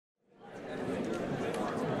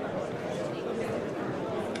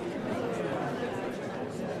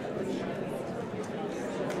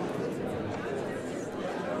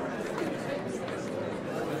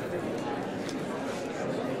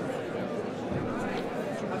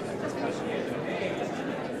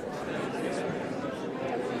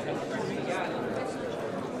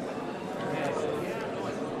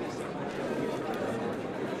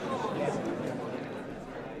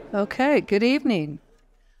Okay, good evening.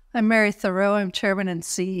 I'm Mary Theroux. I'm Chairman and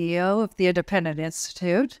CEO of the Independent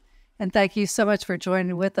Institute, and thank you so much for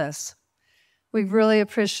joining with us. We really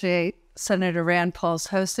appreciate Senator Rand Paul's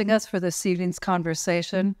hosting us for this evening's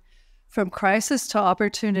conversation, From Crisis to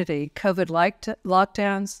Opportunity, COVID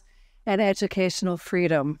Lockdowns and Educational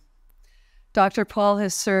Freedom. Dr. Paul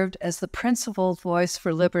has served as the principal voice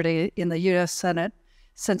for liberty in the U.S. Senate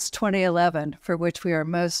since 2011, for which we are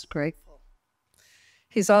most grateful.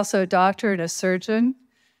 He's also a doctor and a surgeon,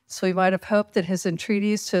 so we might have hoped that his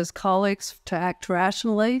entreaties to his colleagues to act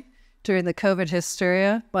rationally during the COVID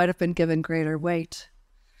hysteria might have been given greater weight.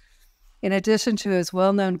 In addition to his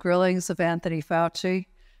well-known grillings of Anthony Fauci,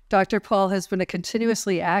 Dr. Paul has been a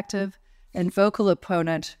continuously active and vocal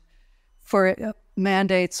opponent for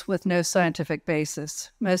mandates with no scientific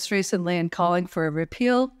basis, most recently in calling for a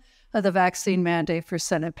repeal of the vaccine mandate for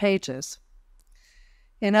Senate pages.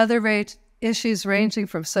 In other issues ranging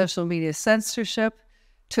from social media censorship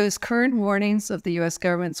to his current warnings of the U.S.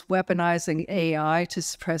 government's weaponizing AI to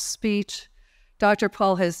suppress speech, Dr.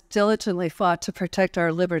 Paul has diligently fought to protect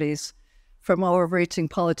our liberties from overreaching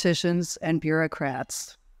politicians and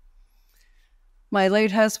bureaucrats. My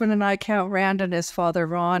late husband and I count Rand and his father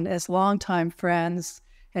Ron as longtime friends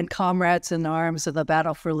and comrades in arms in the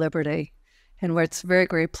battle for liberty, and it's a very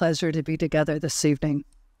great pleasure to be together this evening.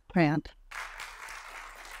 Rand.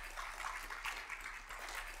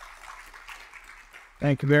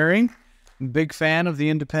 Thank you, Mary. I'm a big fan of the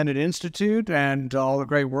Independent Institute and all the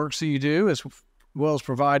great works that you do, as well as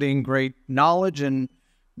providing great knowledge and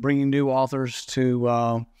bringing new authors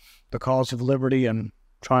to the cause of liberty and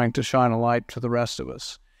trying to shine a light to the rest of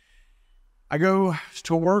us. I go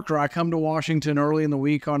to work, or I come to Washington early in the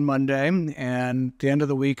week on Monday, and at the end of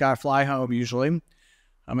the week I fly home usually.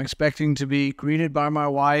 I'm expecting to be greeted by my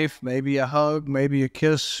wife, maybe a hug, maybe a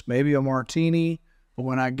kiss, maybe a martini. But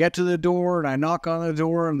when I get to the door and I knock on the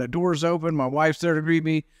door and the door's open, my wife's there to greet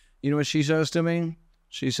me, you know what she says to me?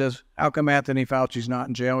 She says, "How come Anthony Fauci's not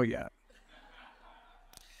in jail yet?"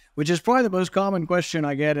 Which is probably the most common question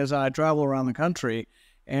I get as I travel around the country.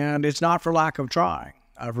 And it's not for lack of trying.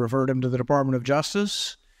 I've referred him to the Department of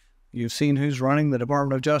Justice. You've seen who's running the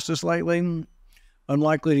Department of Justice lately.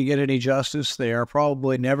 Unlikely to get any justice there.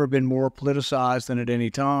 Probably never been more politicized than at any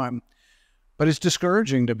time. But it's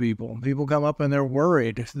discouraging to people. People come up and they're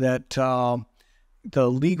worried that the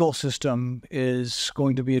legal system is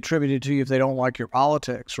going to be attributed to you if they don't like your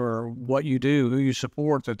politics or what you do, who you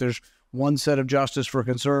support, that there's one set of justice for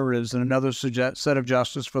conservatives and another set of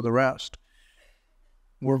justice for the rest.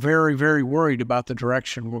 We're very, very worried about the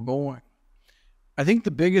direction we're going. I think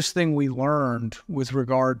the biggest thing we learned with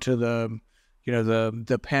regard to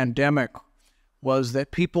the pandemic was that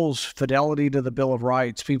people's fidelity to the Bill of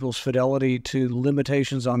Rights, people's fidelity to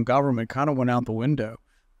limitations on government kind of went out the window.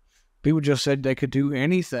 People just said they could do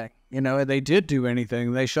anything, and they did do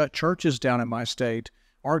anything. They shut churches down in my state.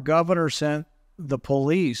 Our governor sent the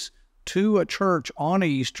police to a church on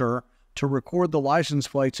Easter to record the license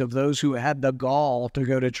plates of those who had the gall to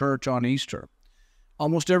go to church on Easter.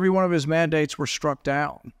 Almost every one of his mandates were struck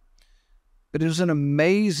down. It is an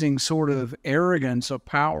amazing sort of arrogance of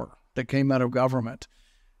power that came out of government.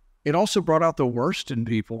 It also brought out the worst in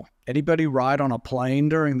people. Anybody ride on a plane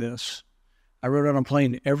during this? I rode on a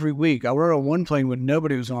plane every week. I rode on one plane when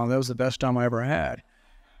nobody was on. That was the best time I ever had.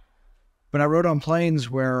 But I rode on planes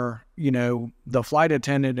where, the flight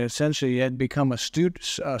attendant essentially had become a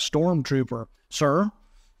stormtrooper.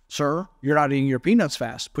 Sir, you're not eating your peanuts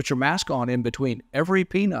fast. Put your mask on in between every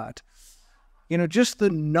peanut. Just the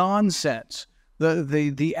nonsense,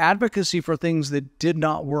 the advocacy for things that did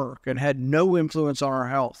not work and had no influence on our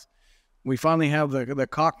health. We finally have the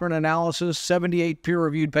Cochrane analysis, 78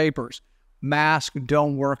 peer-reviewed papers. Masks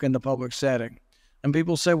don't work in the public setting. And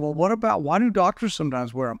people say, well, why do doctors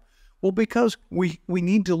sometimes wear them? Well, because we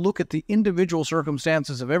need to look at the individual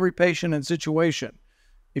circumstances of every patient and situation.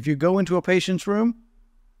 If you go into a patient's room,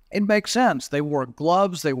 it makes sense. They wore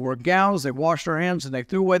gloves, they wore gowns, they washed their hands, and they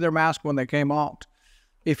threw away their mask when they came out.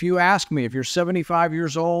 If you ask me, if you're 75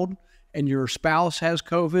 years old and your spouse has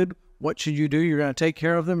COVID, what should you do? You're going to take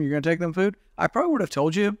care of them? You're going to take them food? I probably would have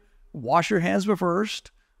told you, wash your hands first.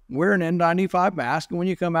 Wear an N95 mask, and when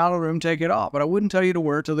you come out of the room, take it off. But I wouldn't tell you to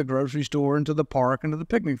wear it to the grocery store and to the park and to the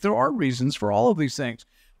picnic. There are reasons for all of these things.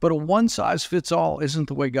 But a one-size-fits-all isn't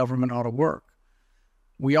the way government ought to work.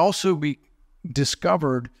 We also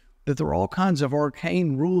discovered that there are all kinds of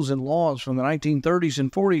arcane rules and laws from the 1930s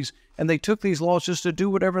and 40s, and they took these laws just to do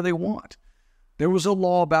whatever they want. There was a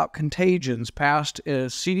law about contagions passed, a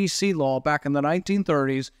CDC law back in the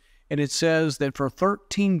 1930s, and it says that for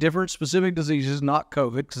 13 different specific diseases, not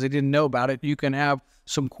COVID, because they didn't know about it, you can have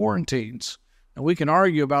some quarantines. And we can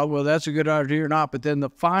argue about, well, that's a good idea or not, but then the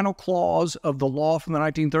final clause of the law from the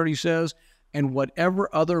 1930s says, and whatever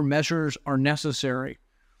other measures are necessary.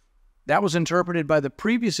 That was interpreted by the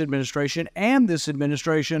previous administration and this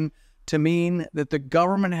administration to mean that the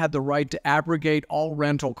government had the right to abrogate all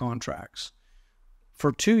rental contracts.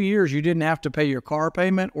 For 2 years, you didn't have to pay your car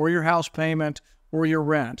payment or your house payment or your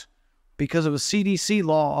rent because of a CDC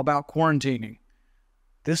law about quarantining.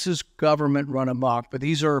 This is government run amok, but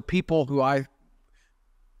these are people who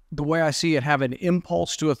the way I see it, have an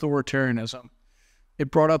impulse to authoritarianism.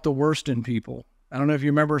 It brought out the worst in people. I don't know if you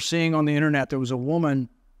remember seeing on the internet, there was a woman,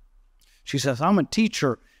 she says, I'm a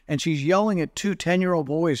teacher, and she's yelling at two 10-year-old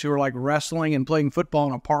boys who are like wrestling and playing football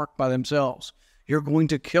in a park by themselves. You're going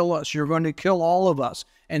to kill us. You're going to kill all of us.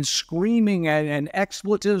 And screaming and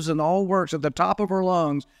expletives and all works at the top of her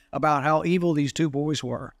lungs about how evil these two boys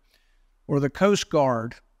were. Or the Coast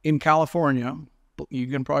Guard in California, you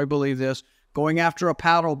can probably believe this, going after a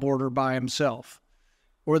paddleboarder by himself.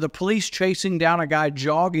 Or the police chasing down a guy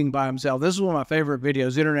jogging by himself. This is one of my favorite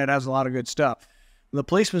videos. The internet has a lot of good stuff. The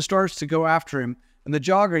policeman starts to go after him, and the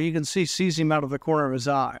jogger, you can see, sees him out of the corner of his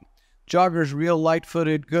eye. Jogger's real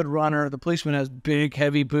light-footed, good runner. The policeman has big,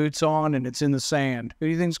 heavy boots on, and it's in the sand. Who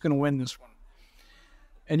do you think's going to win this one?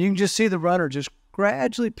 And you can just see the runner just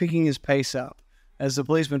gradually picking his pace up as the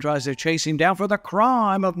policeman tries to chase him down for the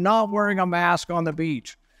crime of not wearing a mask on the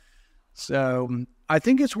beach. So I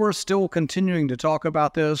think it's worth still continuing to talk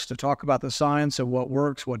about this, to talk about the science of what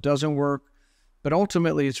works, what doesn't work. But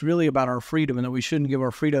ultimately, it's really about our freedom and that we shouldn't give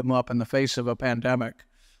our freedom up in the face of a pandemic.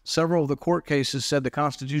 Several of the court cases said the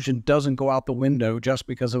Constitution doesn't go out the window just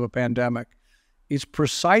because of a pandemic. It's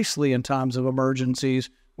precisely in times of emergencies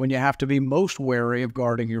when you have to be most wary of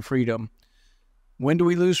guarding your freedom. When do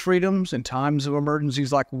we lose freedoms? In times of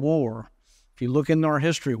emergencies like war. If you look into our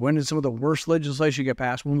history, when did some of the worst legislation get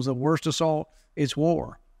passed? When was the worst assault? It's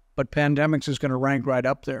war. But pandemics is going to rank right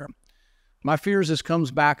up there. My fear is this comes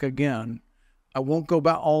back again. I won't go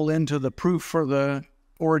back all into the proof for the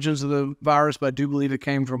origins of the virus, but I do believe it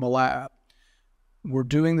came from a lab. We're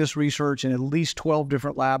doing this research in at least 12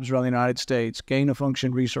 different labs around the United States,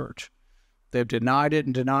 gain-of-function research. They've denied it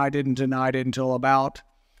and denied it and denied it until about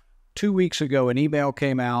 2 weeks ago, an email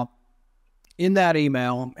came out. In that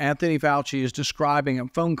email, Anthony Fauci is describing a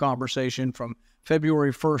phone conversation from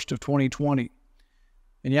February 1st of 2020.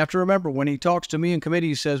 And you have to remember, when he talks to me in committee,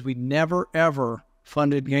 he says we never, ever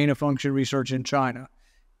funded gain-of-function research in China.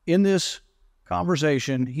 In this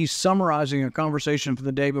conversation, he's summarizing a conversation from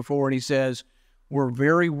the day before, and he says, we're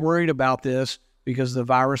very worried about this because the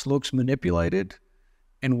virus looks manipulated,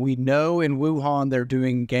 and we know in Wuhan they're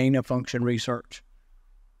doing gain-of-function research.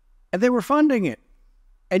 And they were funding it.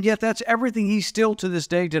 And yet that's everything he still to this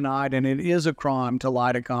day denied, and it is a crime to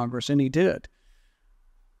lie to Congress, and he did.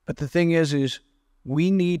 But the thing is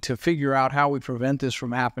we need to figure out how we prevent this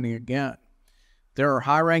from happening again. There are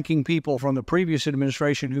high-ranking people from the previous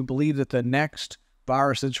administration who believe that the next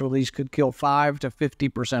virus that's released could kill 5 to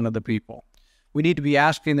 50% of the people. We need to be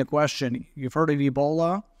asking the question, you've heard of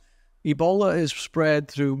Ebola? Ebola is spread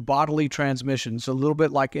through bodily transmissions, a little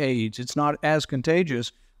bit like AIDS. It's not as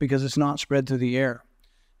contagious because it's not spread through the air.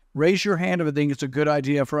 Raise your hand if you think it's a good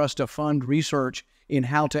idea for us to fund research in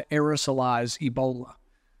how to aerosolize Ebola.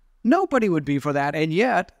 Nobody would be for that, and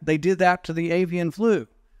yet they did that to the avian flu.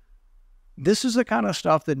 This is the kind of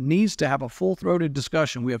stuff that needs to have a full-throated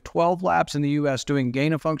discussion. We have 12 labs in the U.S. doing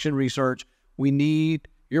gain-of-function research.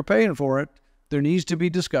 You're paying for it. There needs to be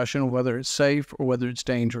discussion of whether it's safe or whether it's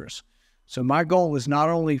dangerous. So my goal is not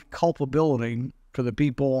only culpability for the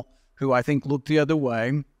people who I think look the other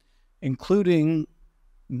way, including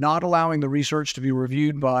not allowing the research to be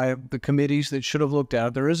reviewed by the committees that should have looked at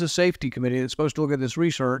it. There is a safety committee that's supposed to look at this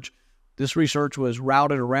research. This research was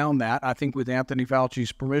routed around that, I think with Anthony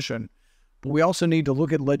Fauci's permission. But we also need to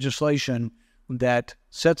look at legislation that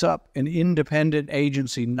sets up an independent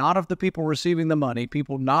agency, not of the people receiving the money,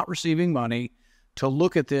 people not receiving money, to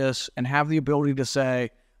look at this and have the ability to say,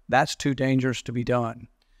 that's too dangerous to be done.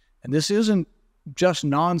 And this isn't just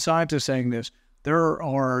non-scientists saying this. There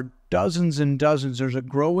are dozens and dozens. There's a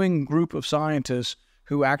growing group of scientists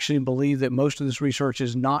who actually believe that most of this research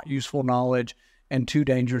is not useful knowledge and too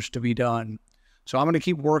dangerous to be done. So I'm going to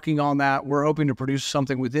keep working on that. We're hoping to produce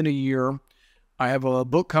something within a year. I have a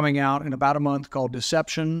book coming out in about a month called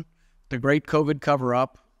Deception, the Great COVID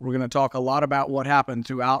Cover-Up. We're going to talk a lot about what happened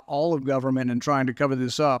throughout all of government and trying to cover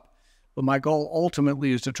this up. But my goal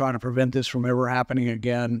ultimately is to try to prevent this from ever happening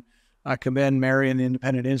again. I commend Mary and the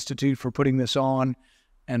Independent Institute for putting this on,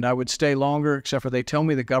 and I would stay longer, except for they tell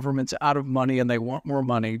me the government's out of money and they want more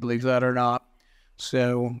money, believe that or not.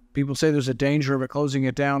 So people say there's a danger of it closing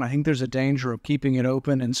it down. I think there's a danger of keeping it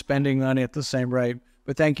open and spending money at the same rate.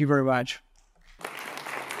 But thank you very much.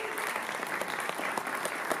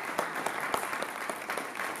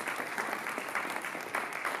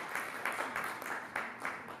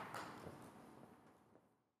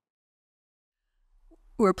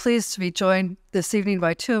 We're pleased to be joined this evening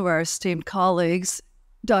by two of our esteemed colleagues,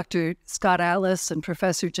 Dr. Scott Atlas and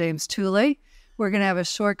Professor James Tooley. We're going to have a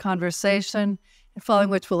short conversation, following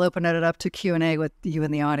which we'll open it up to Q&A with you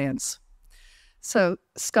in the audience. So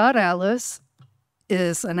Scott Atlas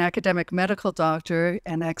is an academic medical doctor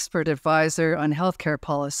and expert advisor on healthcare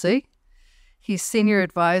policy. He's senior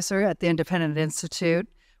advisor at the Independent Institute,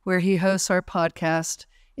 where he hosts our podcast,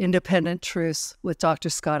 Independent Truths with Dr.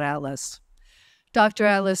 Scott Atlas. Dr.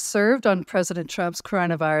 Atlas served on President Trump's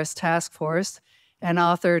coronavirus task force and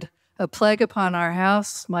authored A Plague Upon Our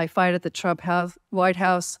House, My Fight at the White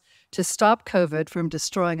House to Stop COVID from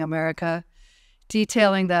Destroying America,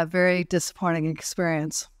 detailing that very disappointing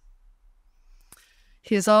experience.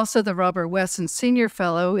 He is also the Robert Wesson Senior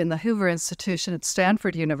Fellow in the Hoover Institution at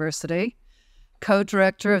Stanford University,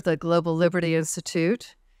 co-director of the Global Liberty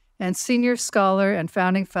Institute, and senior scholar and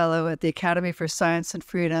founding fellow at the Academy for Science and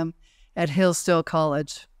Freedom at Hillsdale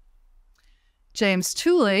College. James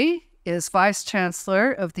Tooley is Vice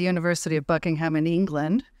Chancellor of the University of Buckingham in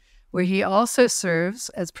England, where he also serves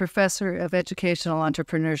as Professor of Educational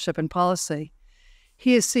Entrepreneurship and Policy.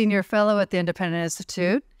 He is Senior Fellow at the Independent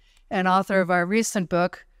Institute and author of our recent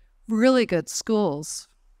book, Really Good Schools: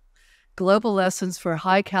 Global Lessons for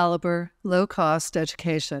High-Caliber, Low-Cost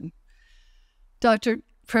Education.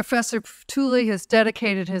 Professor Tooley has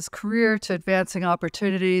dedicated his career to advancing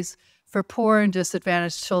opportunities for poor and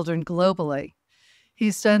disadvantaged children globally.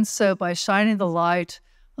 He's done so by shining the light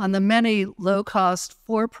on the many low-cost,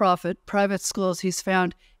 for-profit private schools he's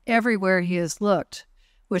found everywhere he has looked,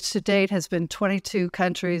 which to date has been 22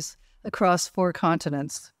 countries across 4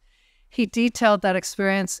 continents. He detailed that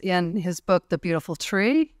experience in his book, The Beautiful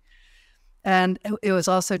Tree, and it was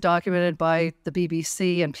also documented by the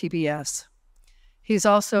BBC and PBS. He's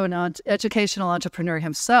also an educational entrepreneur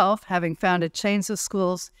himself, having founded chains of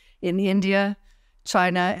schools in India,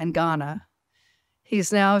 China, and Ghana.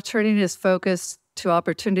 He's now turning his focus to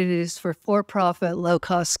opportunities for-profit,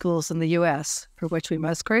 low-cost schools in the U.S., for which we're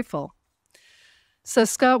most grateful. So,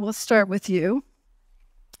 Scott, we'll start with you.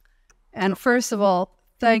 And first of all,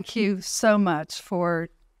 thank you so much for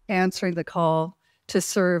answering the call to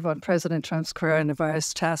serve on President Trump's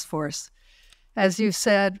coronavirus task force. As you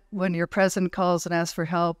said, when your president calls and asks for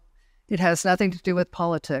help, it has nothing to do with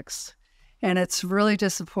politics. And it's really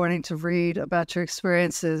disappointing to read about your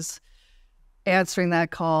experiences answering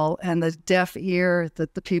that call and the deaf ear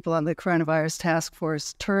that the people on the coronavirus task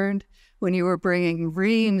force turned when you were bringing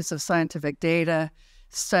reams of scientific data,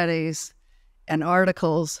 studies, and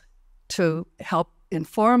articles to help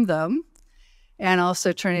inform them, and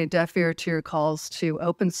also turning a deaf ear to your calls to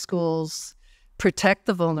open schools, protect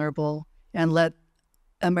the vulnerable, and let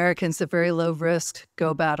Americans at very low risk go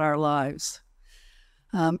about our lives.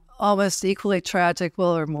 Almost equally tragic,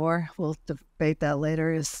 or more, we'll debate that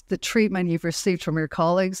later, is the treatment you've received from your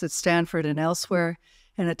colleagues at Stanford and elsewhere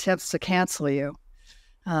in attempts to cancel you.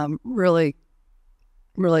 Really,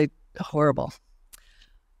 really horrible.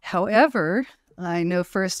 However, I know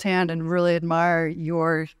firsthand and really admire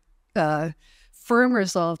your firm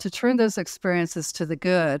resolve to turn those experiences to the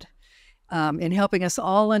good in helping us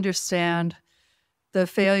all understand the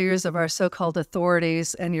failures of our so-called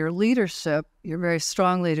authorities and your leadership, your very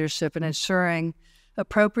strong leadership in ensuring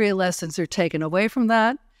appropriate lessons are taken away from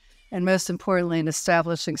that, and most importantly, in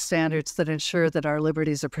establishing standards that ensure that our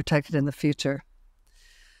liberties are protected in the future.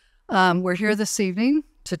 We're here this evening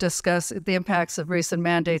to discuss the impacts of recent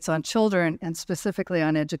mandates on children and specifically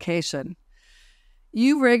on education.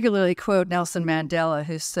 You regularly quote Nelson Mandela,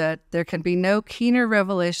 who said, "There can be no keener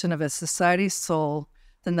revelation of a society's soul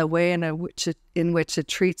than the way in which it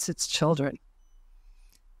treats its children."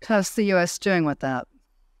 How's the U.S. doing with that?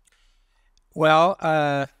 Well,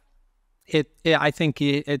 I think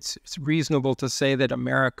it's reasonable to say that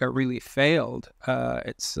America really failed.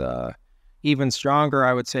 It's even stronger,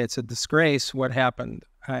 I would say it's a disgrace what happened.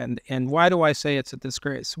 And why do I say it's a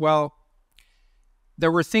disgrace? Well,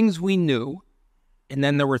 there were things we knew, and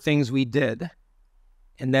then there were things we did,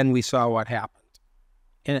 and then we saw what happened.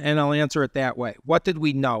 And I'll answer it that way. What did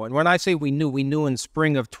we know? And when I say we knew in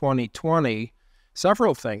spring of 2020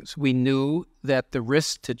 several things. We knew that the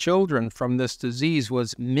risk to children from this disease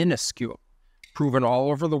was minuscule, proven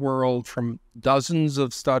all over the world from dozens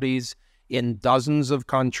of studies in dozens of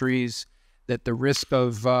countries. that the risk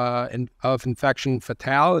of infection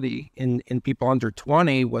fatality in people under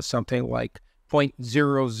 20 was something like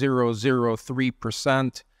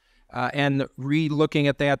 0.0003%. And re-looking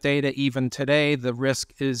at that data even today, the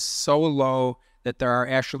risk is so low that there are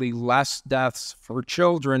actually less deaths for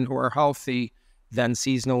children who are healthy than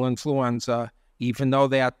seasonal influenza, even though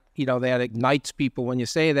that, that ignites people when you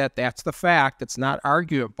say that. That's the fact. It's not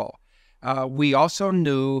arguable. We also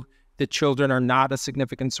knew that children are not a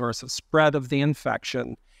significant source of spread of the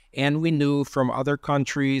infection. And we knew from other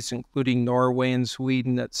countries, including Norway and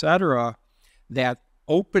Sweden, et cetera, that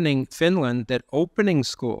opening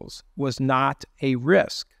schools was not a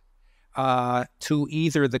risk to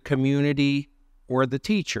either the community or the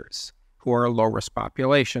teachers, who are a low-risk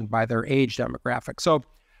population by their age demographic. So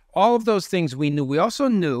all of those things we knew. We also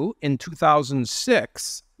knew in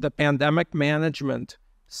 2006, the pandemic management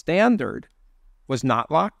standard was not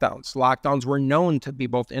lockdowns. Lockdowns were known to be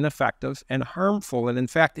both ineffective and harmful. And in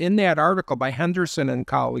fact, in that article by Henderson and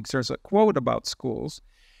colleagues, there's a quote about schools,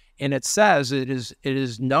 and it says it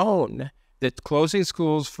is known that closing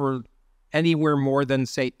schools for anywhere more than,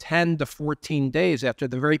 say, 10 to 14 days after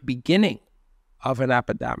the very beginning of an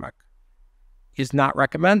epidemic is not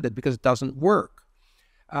recommended because it doesn't work.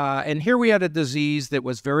 And here we had a disease that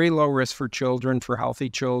was very low risk for children, for healthy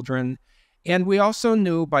children. And we also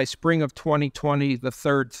knew by spring of 2020 the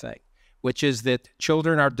third thing, which is that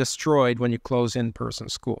children are destroyed when you close in-person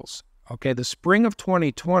schools. Okay, the spring of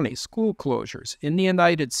 2020 school closures in the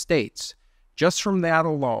United States, just from that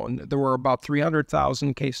alone, there were about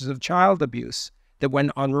 300,000 cases of child abuse that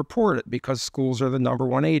went unreported because schools are the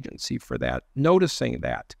 #1 agency for that, noticing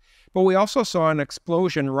that. But we also saw an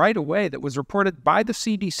explosion right away that was reported by the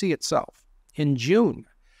CDC itself in June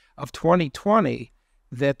of 2020,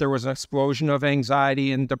 that there was an explosion of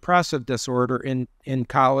anxiety and depressive disorder in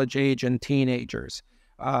college age and teenagers.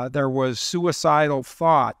 There was suicidal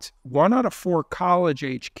thought. 1 out of 4 college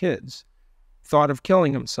age kids thought of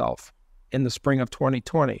killing himself in the spring of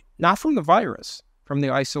 2020, not from the virus, from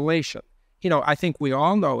the isolation. I think we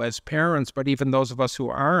all know as parents, but even those of us who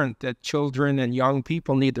aren't, that children and young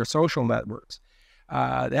people need their social networks.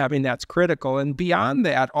 That's critical. And beyond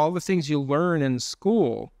that, all the things you learn in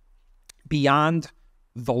school, beyond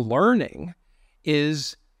the learning,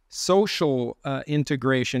 is social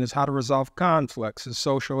integration, is how to resolve conflicts, is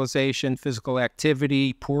socialization, physical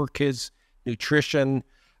activity, poor kids, nutrition.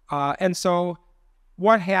 And so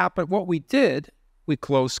what happened, what we did, we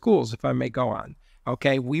closed schools, if I may go on.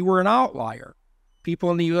 Okay, we were an outlier.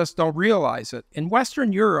 People in the U.S. don't realize it. In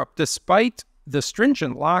Western Europe, despite the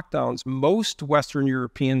stringent lockdowns, most Western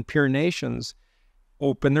European peer nations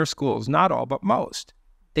opened their schools. Not all, but most.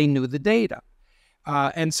 They knew the data.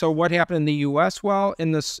 And so what happened in the U.S.? Well,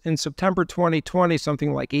 in September 2020,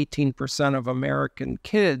 something like 18% of American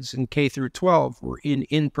kids in K through 12 were in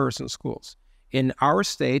in-person schools. In our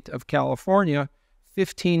state of California,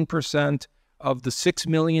 15% of the 6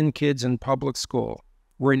 million kids in public school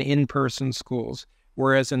were in in-person schools.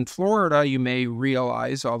 Whereas in Florida, you may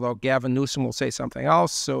realize, although Gavin Newsom will say something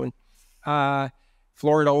else soon,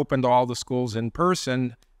 Florida opened all the schools in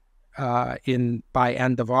person by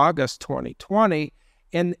end of August 2020.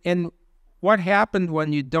 And what happened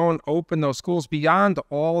when you don't open those schools, beyond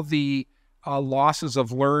all the losses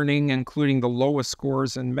of learning, including the lowest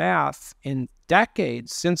scores in math in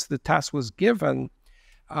decades since the test was given,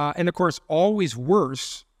 and of course, always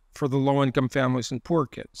worse for the low-income families and poor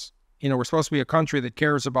kids. We're supposed to be a country that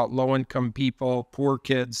cares about low-income people, poor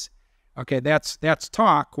kids. Okay, that's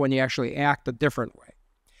talk when you actually act a different way.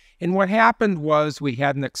 And what happened was we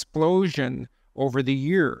had an explosion over the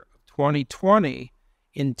year 2020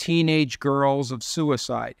 in teenage girls of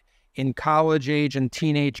suicide, in college age and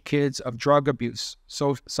teenage kids of drug abuse,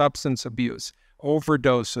 substance abuse,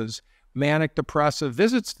 overdoses, manic depressive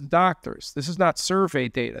visits to doctors. This is not survey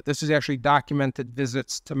data. This is actually documented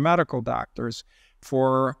visits to medical doctors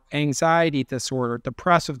for anxiety disorder,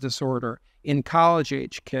 depressive disorder in college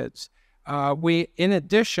age kids. We, in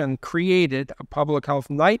addition, created a public health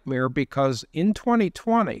nightmare because in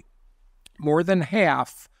 2020, more than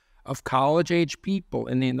half of college-age people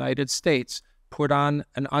in the United States put on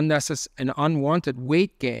an unwanted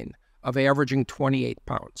weight gain of averaging 28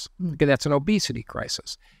 pounds. Okay, that's an obesity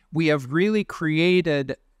crisis. We have really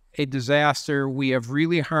created a disaster. We have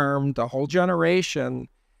really harmed a whole generation.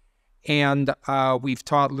 And we've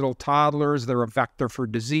taught little toddlers they're a vector for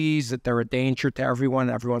disease, that they're a danger to everyone,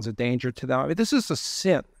 everyone's a danger to them. I mean, this is a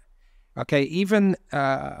sin. Okay, even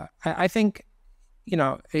I think,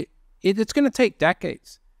 it's going to take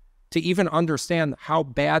decades to even understand how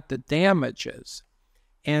bad the damage is.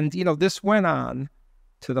 And, this went on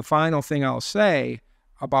to the final thing I'll say.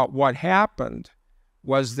 about what happened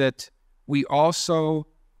was that we also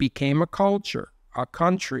became a culture, a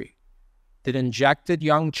country that injected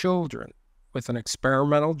young children with an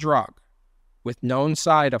experimental drug with known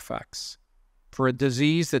side effects for a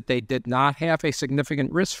disease that they did not have a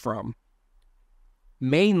significant risk from,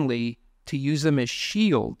 mainly to use them as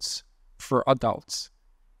shields for adults.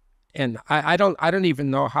 And I don't even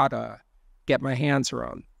know how to get my hands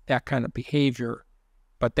around that kind of behavior,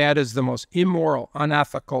 but that is the most immoral,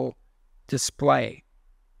 unethical display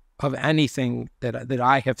of anything that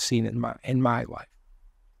I have seen in my life.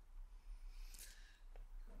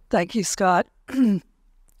 Thank you, Scott. In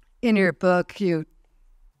your book, you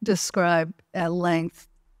describe at length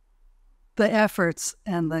the efforts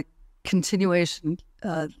and the continuation,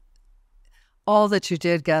 all that you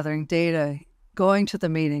did, gathering data, going to the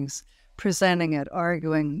meetings, presenting it,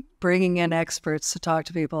 arguing, bringing in experts to talk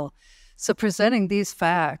to people. So presenting these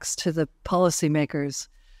facts to the policymakers,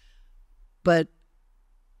 but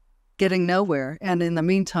getting nowhere. And in the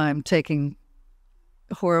meantime, taking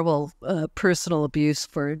horrible personal abuse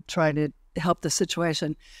for trying to help the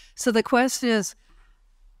situation. So the question is,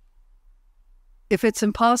 if it's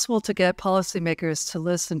impossible to get policymakers to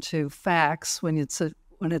listen to facts when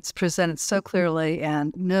it's presented so clearly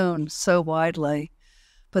and known so widely,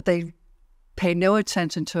 but they pay no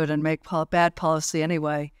attention to it and make bad policy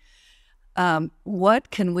anyway, what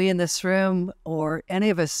can we in this room or any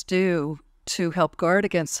of us do to help guard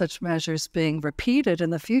against such measures being repeated in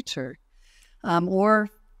the future, or,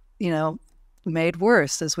 made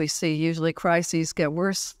worse? As we see, usually crises get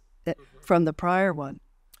worse from the prior one.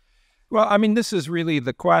 Well, I mean, this is really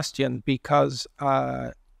the question, because,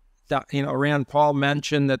 Rand Paul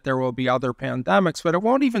mentioned that there will be other pandemics, but it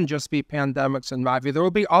won't even just be pandemics in my view. There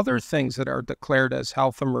will be other things that are declared as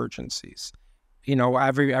health emergencies.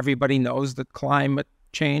 Everybody knows that climate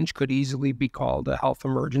change could easily be called a health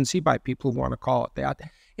emergency by people who want to call it that.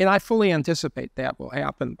 And I fully anticipate that will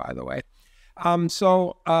happen, by the way.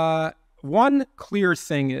 One clear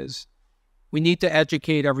thing is we need to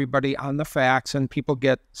educate everybody on the facts, and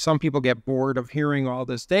some people get bored of hearing all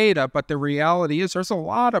this data, but the reality is there's a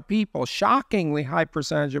lot of people, shockingly high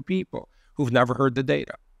percentage of people, who've never heard the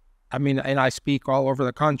data. I mean, and I speak all over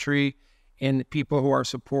the country, and people who are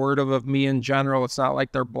supportive of me in general, it's not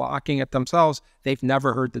like they're blocking it themselves. They've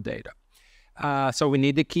never heard the data. So we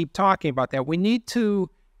need to keep talking about that. We need to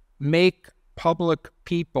make public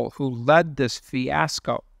people who led this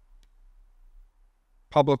fiasco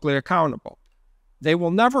publicly accountable. They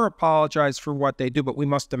will never apologize for what they do, but we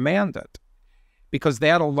must demand it, because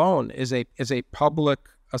that alone is a public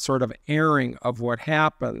sort of airing of what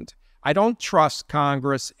happened. I don't trust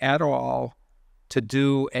Congress at all to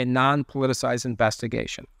do a non-politicized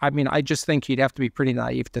investigation. I mean, I just think you'd have to be pretty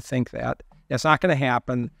naive to think that. That's not going to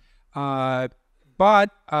happen. But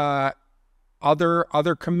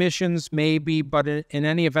other commissions maybe, but in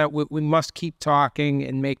any event, we must keep talking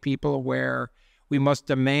and make people aware. We must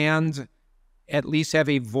demand, at least have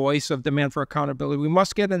a voice of demand for accountability. We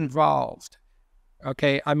must get involved.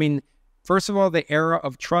 Okay, I mean, first of all, the era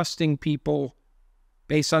of trusting people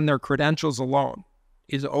based on their credentials alone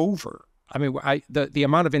is over. I mean, the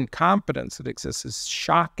amount of incompetence that exists is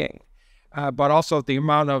shocking, but also the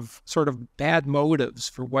amount of sort of bad motives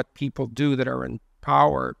for what people do that are in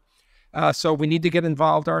power. So we need to get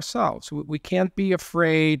involved ourselves. We can't be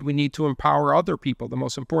afraid. We need to empower other people. The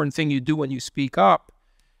most important thing you do when you speak up,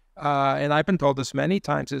 and I've been told this many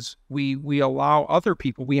times, is we allow other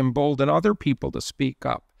people, we embolden other people to speak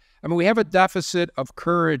up. I mean, we have a deficit of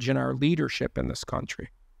courage in our leadership in this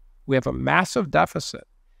country. We have a massive deficit.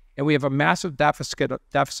 And we have a massive deficit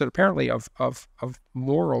apparently of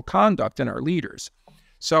moral conduct in our leaders.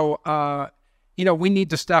 So, we need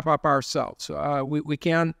to step up ourselves. We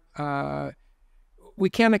can't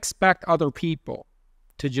expect other people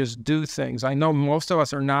to just do things. I know most of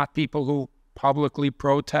us are not people who publicly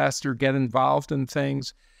protest or get involved in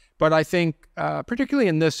things, but I think, particularly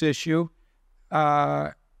in this issue,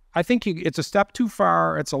 I think it's a step too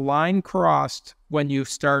far. It's a line crossed when you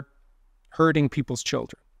start hurting people's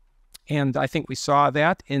children. And I think we saw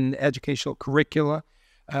that in educational curricula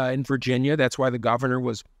in Virginia. That's why the governor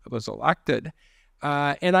was elected.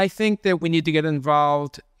 And I think that we need to get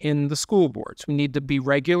involved in the school boards. We need to be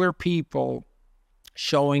regular people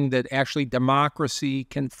showing that actually democracy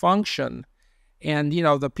can function. And,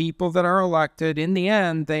 the people that are elected, in the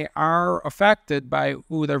end, they are affected by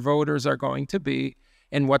who their voters are going to be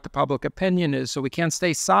and what the public opinion is. So we can't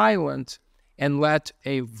stay silent and let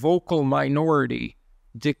a vocal minority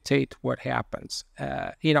dictate what happens.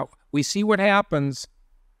 We see what happens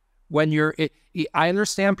when I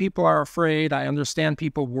understand people are afraid. I understand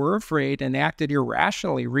people were afraid and acted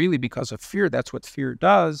irrationally, really, because of fear. That's what fear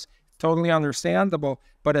does. Totally understandable.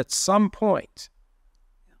 But at some point,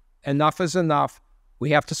 enough is enough.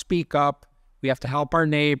 We have to speak up. We have to help our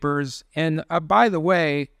neighbors. And by the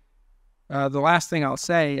way, the last thing I'll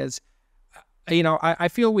say is, I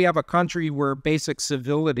feel we have a country where basic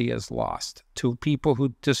civility is lost to people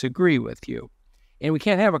who disagree with you. And we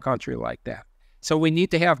can't have a country like that. So we need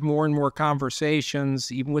to have more and more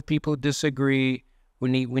conversations, even with people who disagree. We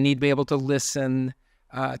need to be able to listen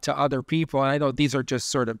to other people. And I know these are just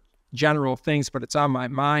sort of general things, but it's on my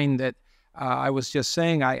mind that I was just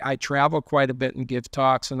saying I travel quite a bit and give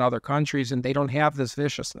talks in other countries, and they don't have this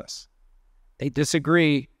viciousness. They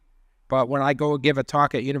disagree. But when I go give a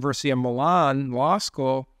talk at University of Milan Law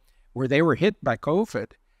School, where they were hit by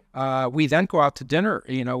COVID, we then go out to dinner.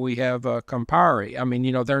 We have Campari. I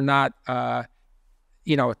mean, they're not,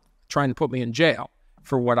 trying to put me in jail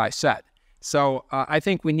for what I said. So I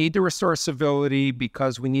think we need to restore civility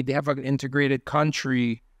because we need to have an integrated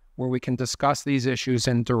country where we can discuss these issues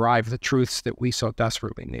and derive the truths that we so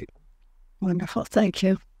desperately need. Wonderful. Thank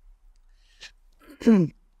you.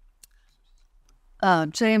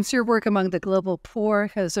 James, your work among the global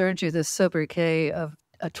poor has earned you the sobriquet of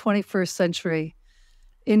a 21st century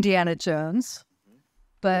Indiana Jones,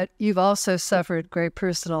 but you've also suffered great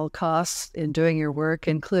personal costs in doing your work,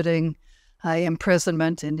 including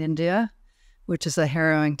imprisonment in India, which is a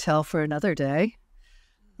harrowing tale for another day.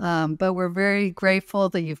 But we're very grateful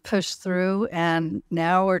that you've pushed through and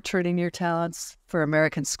now are turning your talents for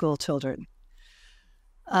American school children.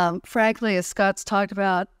 Frankly, as Scott's talked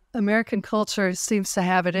about, American culture seems to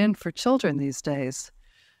have it in for children these days.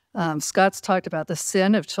 Scott's talked about the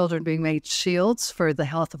sin of children being made shields for the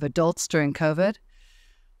health of adults during COVID.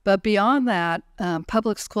 But beyond that,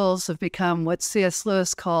 public schools have become what C.S.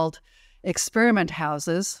 Lewis called experiment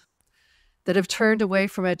houses that have turned away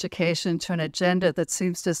from education to an agenda that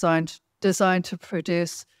seems designed to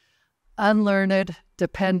produce unlearned,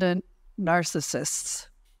 dependent narcissists.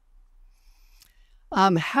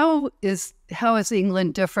 How is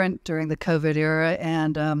England different during the COVID era,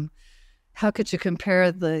 and how could you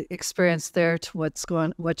compare the experience there to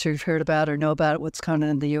what you've heard about or know about what's going on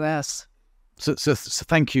in the U.S.? So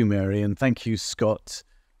thank you, Mary, and thank you, Scott,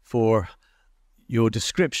 for your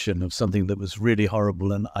description of something that was really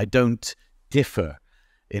horrible. And I don't differ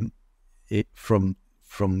in it from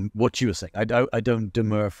what you were saying. I don't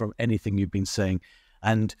demur from anything you've been saying.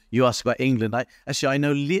 And you asked about England. I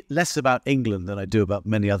know less about England than I do about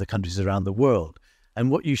many other countries around the world. And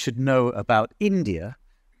what you should know about India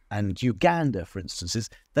and Uganda, for instance, is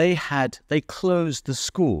they closed the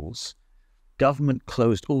schools. Government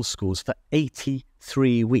closed all schools for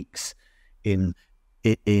 83 weeks in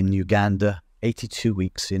Uganda, 82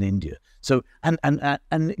 weeks in India. So, and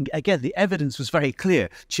again, the evidence was very clear.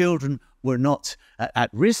 Children were not at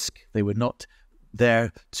risk. They were not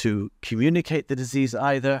there to communicate the disease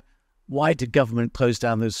either. Why did government close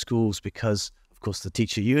down those schools? Because, of course, the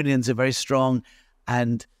teacher unions are very strong,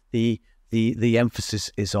 and the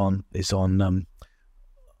emphasis is on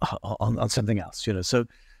something else.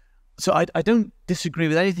 So I don't disagree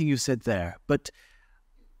with anything you said there, but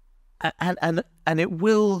and it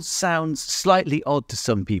will sound slightly odd to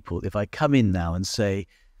some people if I come in now and say,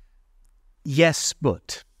 yes,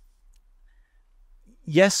 but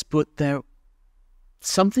there.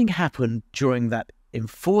 Something happened during that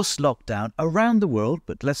enforced lockdown around the world,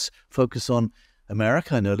 but let's focus on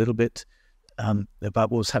America. I know a little bit about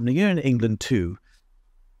what was happening here in England too.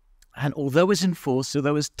 And although it was enforced, although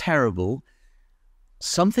it was terrible,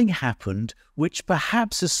 something happened which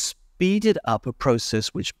perhaps has speeded up a process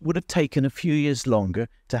which would have taken a few years longer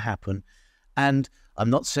to happen. And I'm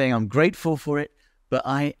not saying I'm grateful for it, but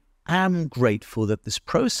I am grateful that this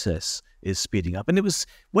process is speeding up. And it was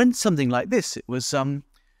when something like this, it was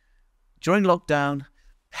during lockdown,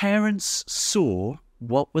 parents saw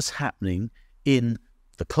what was happening in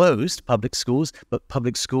the closed public schools, but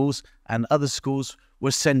public schools and other schools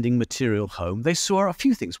were sending material home. They saw a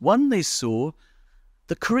few things. One, they saw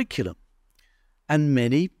the curriculum, and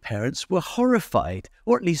many parents were horrified,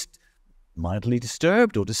 or at least mildly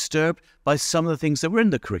disturbed by some of the things that were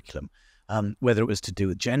in the curriculum. Whether it was to do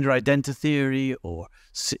with gender identity theory or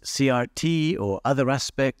CRT or other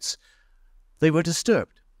aspects, they were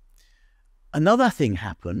disturbed. Another thing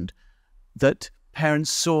happened that parents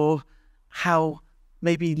saw how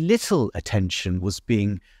maybe little attention was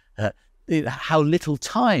being, how little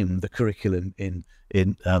time the curriculum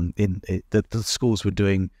that the schools were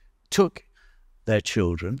doing took their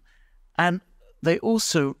children, and they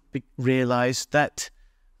also realized that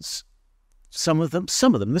some of them,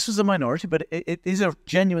 this was a minority, but it is a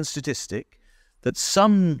genuine statistic that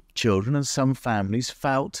some children and some families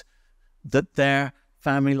felt that their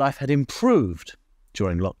family life had improved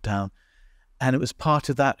during lockdown. And it was part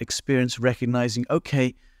of that experience recognizing,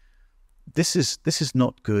 okay, this is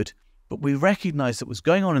not good, but we recognize that what's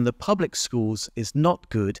going on in the public schools is not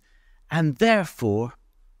good. And therefore,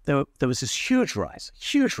 there was this huge rise,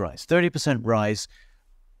 30% rise,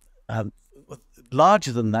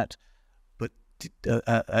 larger than that, but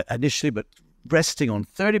initially, but resting on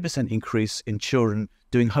 30% increase in children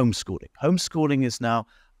doing homeschooling. Homeschooling is now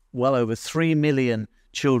well over 3 million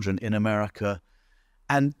children in America.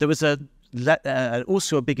 And there was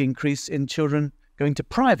also a big increase in children going to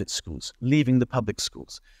private schools, leaving the public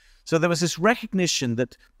schools. So there was this recognition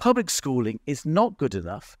that public schooling is not good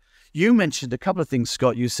enough. You mentioned a couple of things,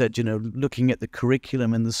 Scott. You said, looking at the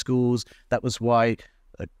curriculum in the schools, that was why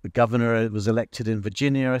the governor was elected in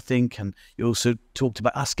Virginia, I think. And you also talked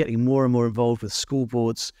about us getting more and more involved with school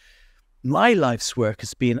boards. My life's work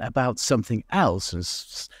has been about something else,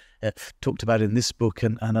 and talked about in this book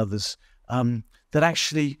and others, that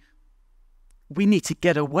actually we need to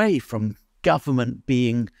get away from government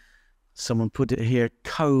being, someone put it here,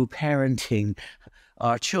 co-parenting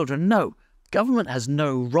our children. No, government has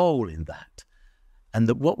no role in that. And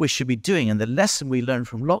that what we should be doing, and the lesson we learned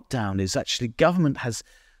from lockdown, is actually government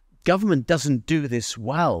doesn't do this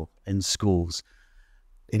well in schools,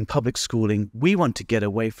 in public schooling. We want to get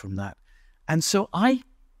away from that. And so I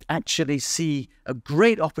actually see a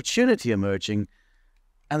great opportunity emerging.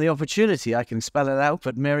 And the opportunity, I can spell it out,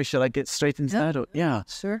 but Mary, shall I get straight into that? Or, yeah.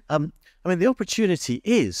 Sure. The opportunity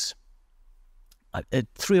is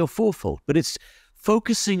three or fourfold, but it's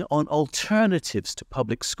focusing on alternatives to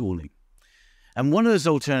public schooling. And one of those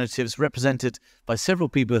alternatives, represented by several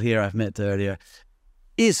people here I've met earlier,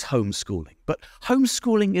 is homeschooling. But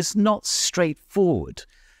homeschooling is not straightforward.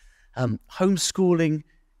 Homeschooling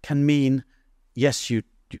can mean, yes,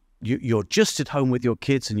 you're just at home with your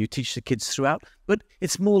kids and you teach the kids throughout, but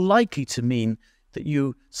it's more likely to mean that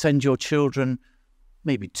you send your children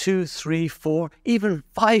maybe 2, 3, 4, even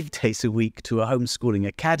 5 days a week to a homeschooling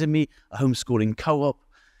academy, a homeschooling co-op.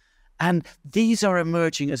 And these are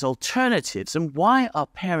emerging as alternatives. And why are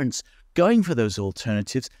parents going for those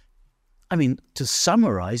alternatives? To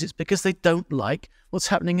summarize, it's because they don't like what's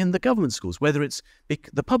happening in the government schools, whether it's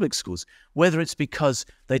the public schools, whether it's because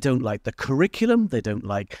they don't like the curriculum, they don't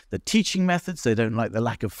like the teaching methods, they don't like the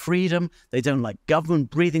lack of freedom, they don't like government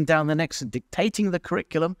breathing down their necks and dictating the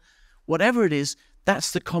curriculum. Whatever it is,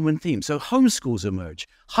 that's the common theme. So homeschools emerge,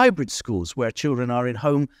 hybrid schools where children are in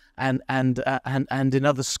home and in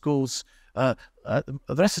other schools the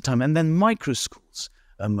rest of the time, and then micro schools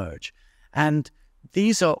emerge. And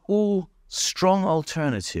these are all strong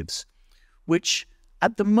alternatives, which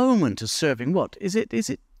at the moment are serving what? Is it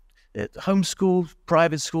homeschool,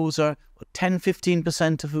 private schools are 10,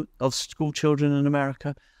 15% of school children in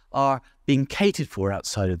America are being catered for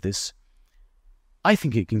outside of this. I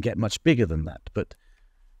think it can get much bigger than that, but...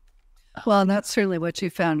 Well, and that's certainly what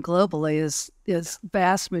you found globally is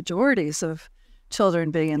vast majorities of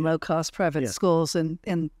children being in low-cost private schools in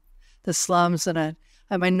the slums and a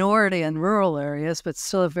minority in rural areas, but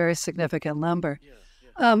still a very significant number.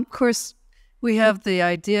 Of course, we have the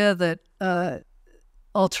idea that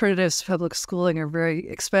alternatives to public schooling are very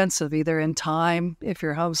expensive, either in time, if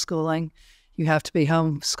you're homeschooling, you have to be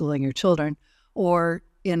homeschooling your children, or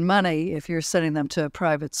in money if you're sending them to a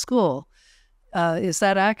private school. Is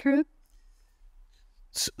that accurate?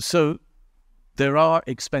 So there are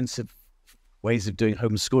expensive ways of doing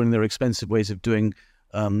homeschooling. There are expensive ways of doing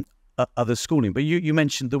other schooling. But you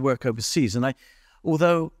mentioned the work overseas, and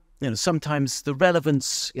although sometimes the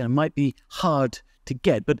relevance might be hard to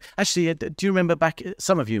get, but actually, do you remember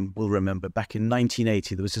some of you will remember back in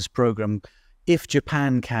 1980, there was this program, If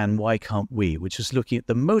Japan Can, Why Can't We?, which was looking at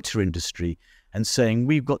the motor industry and saying,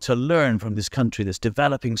 we've got to learn from this country that's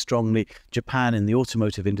developing strongly, Japan in the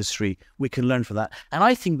automotive industry, we can learn from that. And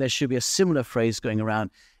I think there should be a similar phrase going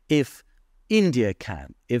around, if India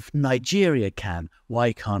can, if Nigeria can,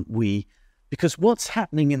 why can't we? Because what's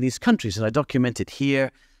happening in these countries, and I documented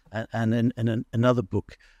here and in another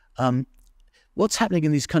book, what's happening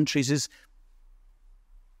in these countries is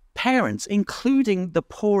parents, including the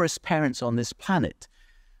poorest parents on this planet,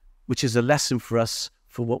 which is a lesson for us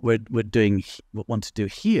for what we're doing, what we want to do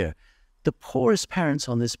here. The poorest parents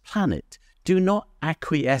on this planet do not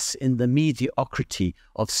acquiesce in the mediocrity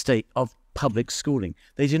of public schooling.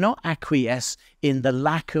 They do not acquiesce in the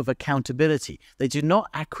lack of accountability. They do not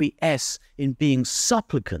acquiesce in being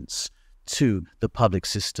supplicants to the public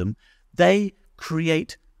system. They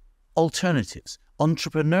create alternatives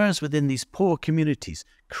entrepreneurs within these poor communities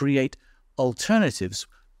create alternatives,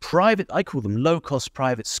 private, I call them low-cost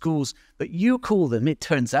private schools, but you call them, it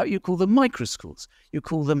turns out, you call them micro schools, you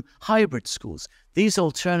call them hybrid schools. These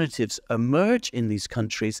alternatives emerge in these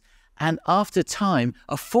countries and after time,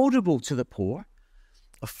 affordable to the poor,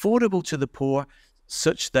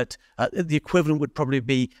 such that the equivalent would probably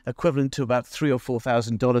be equivalent to about $3,000 or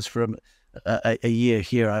 $4,000 for a year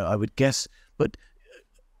here, I would guess. But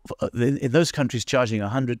in those countries, charging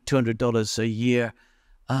 $100, $200 a year,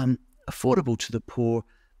 affordable to the poor,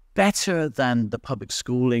 better than the public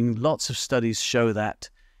schooling. Lots of studies show that.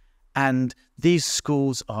 And these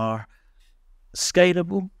schools are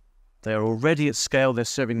scalable. They're already at scale. They're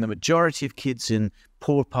serving the majority of kids in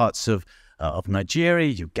poor parts of Nigeria,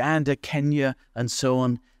 Uganda, Kenya, and so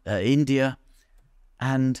on, India.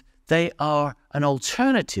 And they are an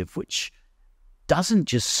alternative which doesn't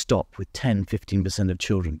just stop with 10, 15% of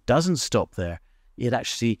children, doesn't stop there. It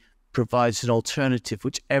actually provides an alternative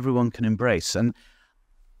which everyone can embrace. And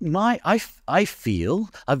I feel,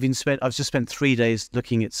 I've just spent 3 days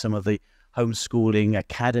looking at some of the homeschooling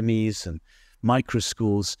academies and micro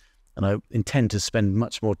schools, and I intend to spend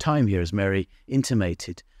much more time here, as Mary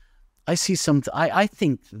intimated. I see something. I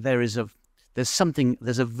think there's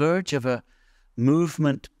a verge of a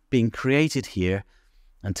movement being created here.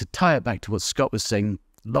 And to tie it back to what Scott was saying,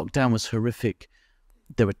 lockdown was horrific.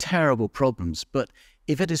 There were terrible problems. But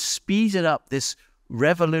if it has speeded up this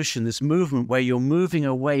revolution, this movement where you're moving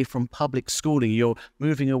away from public schooling, you're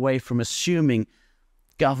moving away from assuming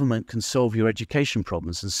government can solve your education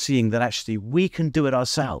problems and seeing that actually we can do it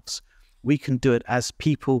ourselves. We can do it as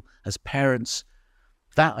people, as parents.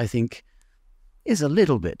 That, I think, is a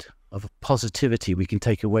little bit of positivity we can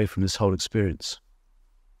take away from this whole experience.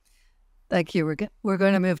 Thank you. We're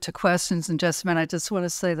going to move to questions in just a minute. I just want to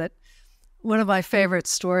say that one of my favorite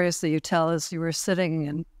stories that you tell is you were sitting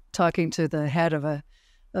and talking to the head of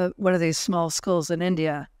one of these small schools in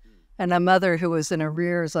India, and a mother who was in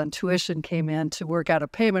arrears on tuition came in to work out a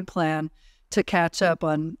payment plan to catch up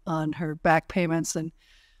on her back payments. And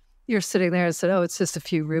you're sitting there and said, oh, it's just a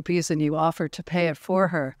few rupees, and you offered to pay it for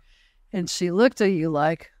her. And she looked at you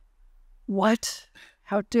like, what?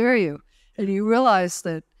 How dare you? And you realize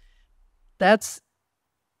that that's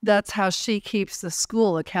how she keeps the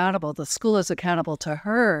school accountable. The school is accountable to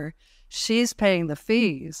her. She's paying the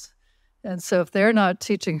fees. And so if they're not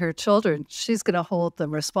teaching her children, she's going to hold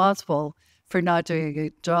them responsible for not doing a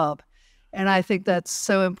good job. And I think that's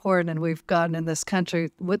so important. And we've gotten in this country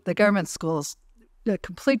with the government schools, a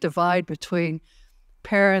complete divide between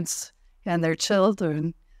parents and their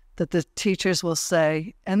children, that the teachers will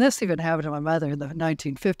say, and this even happened to my mother in the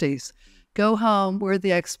 1950s, go home, we're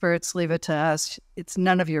the experts, leave it to us. It's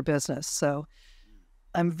none of your business. So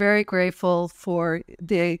I'm very grateful for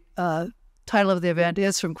the title of the event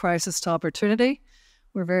is From Crisis to Opportunity.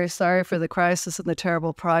 We're very sorry for the crisis and the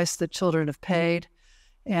terrible price that children have paid.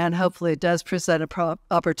 And hopefully it does present an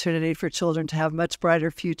opportunity for children to have much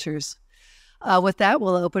brighter futures. With that,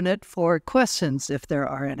 we'll open it for questions, if there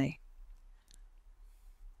are any.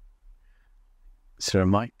 Is there a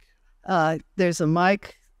mic? There's a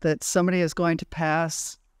mic that somebody is going to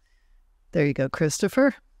pass. There you go,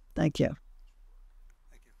 Christopher. Thank you.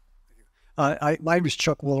 My name is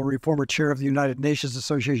Chuck Woolery, former chair of the United Nations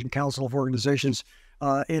Association Council of Organizations.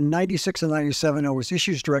 In 96 and 97, I was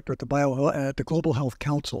issues director at the Global Health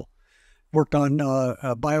Council. Worked on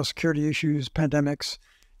biosecurity issues, pandemics,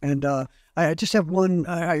 and I just have one.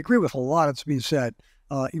 I agree with a lot that's being said.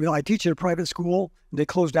 I teach at a private school. They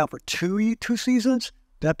closed down for two seasons.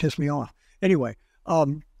 That pissed me off. Anyway,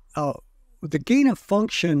 the gain of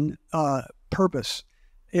function purpose,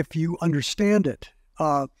 if you understand it.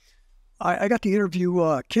 I got to interview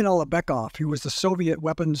Ken Alabekov, who was the Soviet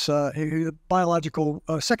weapons, biological,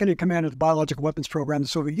 second in command of the biological weapons program the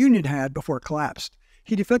Soviet Union had before it collapsed.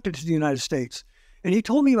 He defected to the United States. And he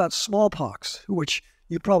told me about smallpox, which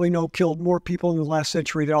you probably know killed more people in the last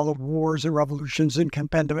century than all the wars and revolutions and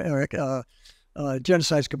genocides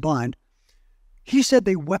combined. He said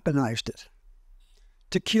they weaponized it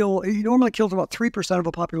to kill. It normally kills about 3% of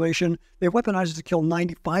a population. They weaponized it to kill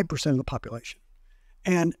 95% of the population.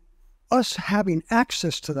 And us having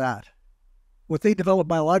access to that, what they developed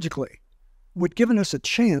biologically, would given us a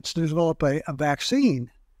chance to develop a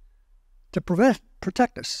vaccine to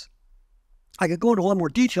protect us. I could go into a lot more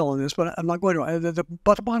detail on this, but I'm not going to.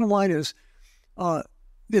 But the bottom line is the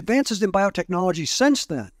advances in biotechnology since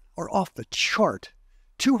then are off the chart.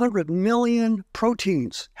 200 million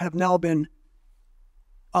proteins have now been,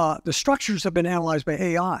 the structures have been analyzed by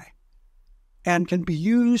AI and can be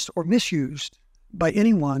used or misused by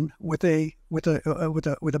anyone with a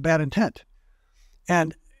bad intent.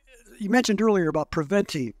 And you mentioned earlier about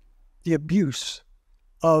preventing the abuse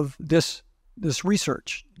of this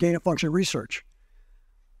research, gain-of-function research.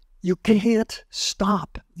 You can't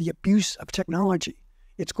stop the abuse of technology.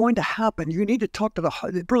 It's going to happen. You need to talk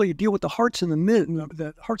to really deal with the hearts and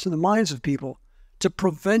the minds of people to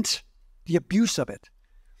prevent the abuse of it.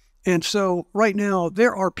 And so right now,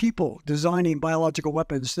 there are people designing biological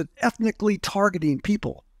weapons that ethnically targeting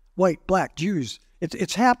people, white, black, Jews.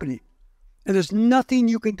 It's happening. And there's nothing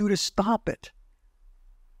you can do to stop it.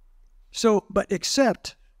 So, but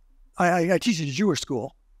except, I teach at a Jewish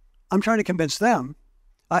school. I'm trying to convince them.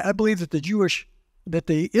 I believe that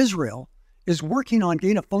the Israel is working on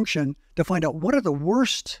gain of function to find out what are the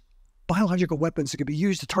worst biological weapons that could be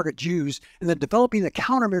used to target Jews, and then developing the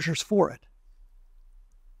countermeasures for it.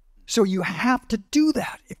 So you have to do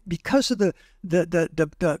that because of the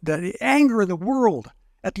anger of the world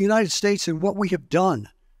at the United States and what we have done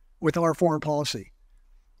with our foreign policy.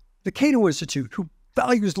 The Cato Institute, who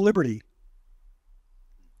values liberty.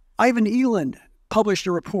 Ivan Eland published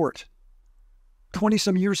a report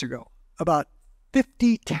 20-some years ago about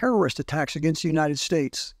 50 terrorist attacks against the United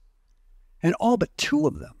States, and all but 2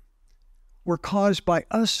 of them were caused by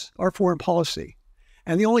us, our foreign policy.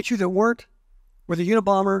 And the only 2 that weren't were the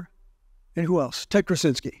Unabomber and who else? Ted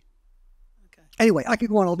Krasinski. Okay. Anyway, I could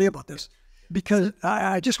go on all day about this because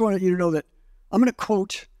I just wanted you to know that I'm going to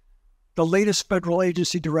quote the latest federal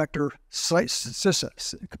agency director,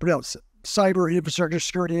 CISA, Cyber Infrastructure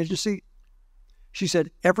Security Agency. She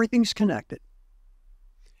said, everything's connected,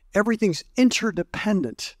 everything's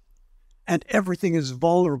interdependent, and everything is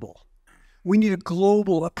vulnerable. We need a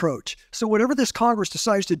global approach. So whatever this Congress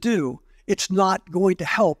decides to do, it's not going to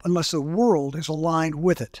help unless the world is aligned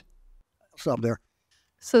with it. I'll stop there.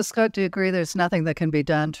 So, Scott, do you agree there's nothing that can be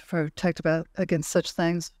done to protect against such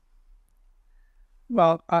things?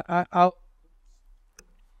 Well,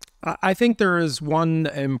 I think there is one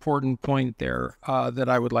important point there that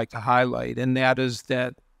I would like to highlight, and that is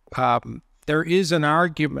that there is an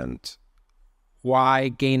argument why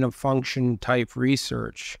gain-of-function type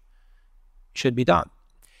research should be done.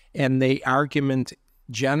 And the argument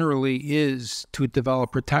generally is to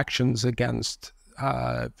develop protections against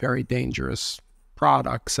very dangerous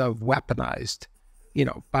products of weaponized,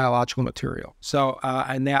 biological material. So,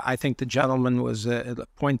 and that, I think the gentleman was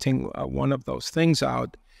pointing one of those things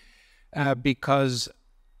out because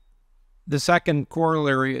the second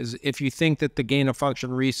corollary is if you think that the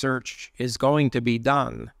gain-of-function research is going to be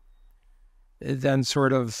done, then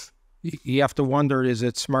sort of you have to wonder, is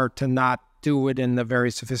it smart to not do it in a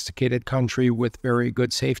very sophisticated country with very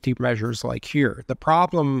good safety measures like here? The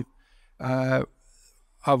problem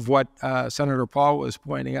of what Senator Paul was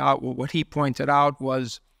pointing out, what he pointed out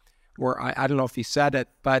was, or I don't know if he said it,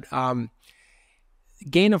 but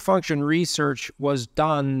gain-of-function research was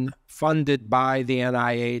done, funded by the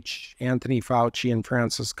NIH, Anthony Fauci and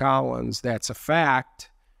Francis Collins. That's a fact.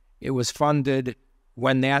 It was funded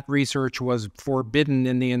when that research was forbidden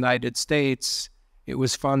in the United States. It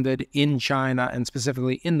was funded in China and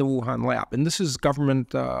specifically in the Wuhan lab. And this is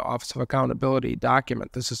Government Office of Accountability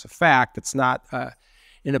document. This is a fact. It's not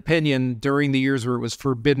an opinion during the years where it was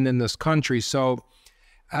forbidden in this country. So,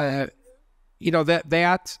 that's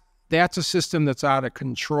a system that's out of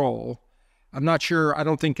control. I'm not sure. I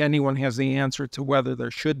don't think anyone has the answer to whether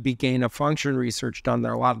there should be gain-of-function research done.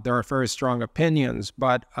 There are very strong opinions,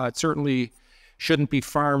 but it certainly shouldn't be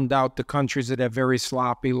farmed out to countries that have very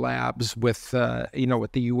sloppy labs with the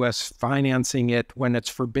U.S. financing it when it's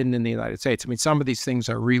forbidden in the United States. I mean, some of these things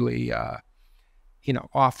are really,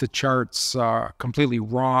 off the charts, completely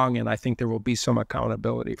wrong, and I think there will be some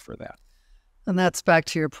accountability for that. And that's back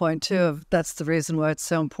to your point, too, of that's the reason why it's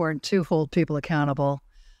so important to hold people accountable,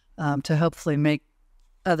 to hopefully make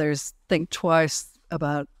others think twice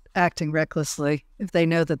about acting recklessly if they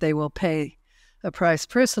know that they will pay a price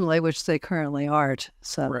personally, which they currently aren't.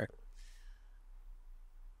 So, right.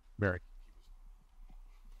 Mary.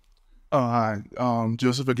 Hi,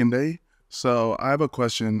 Joseph Agende. So I have a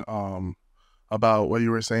question about what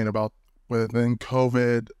you were saying about with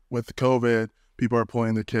COVID, people are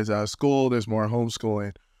pulling their kids out of school. There's more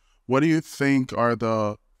homeschooling. What do you think are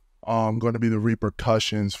the going to be the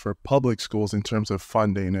repercussions for public schools in terms of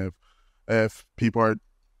funding? If people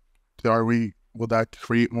will that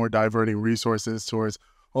create more diverting resources towards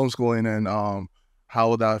homeschooling, and how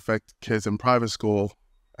will that affect kids in private school?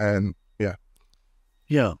 And yeah.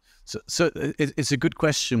 So it's a good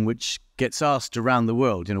question which gets asked around the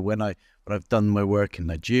world. When I've done my work in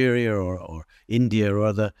Nigeria or India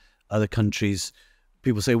or other countries,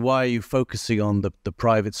 people say, why are you focusing on the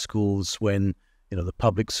private schools when the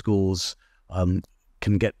public schools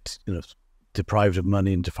can get deprived of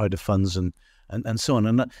money and deprived of funds and so on.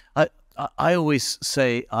 And I always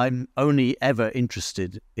say I'm only ever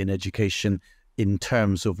interested in education in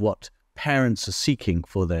terms of what parents are seeking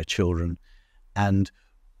for their children, and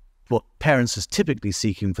what parents are typically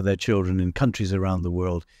seeking for their children in countries around the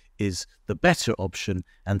world is the better option,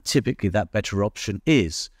 and typically that better option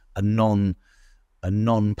is a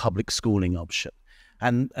non-public schooling option.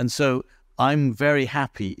 And so I'm very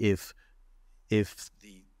happy if the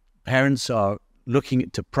parents are looking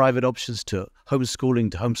to private options, to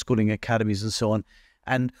homeschooling academies and so on.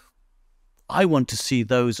 And I want to see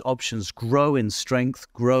those options grow in strength,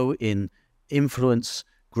 grow in influence,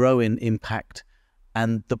 grow in impact.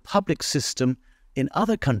 And the public system in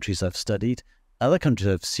other countries I've studied, other countries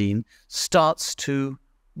I've seen, starts to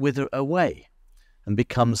wither away and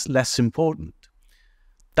becomes less important.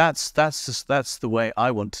 That's the way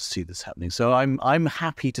I want to see this happening. So I'm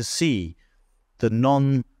happy to see the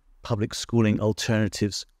non-public schooling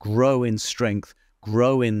alternatives grow in strength,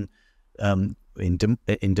 grow in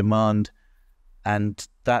demand, and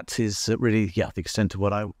that is really the extent of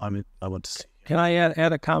what I want to see. Can I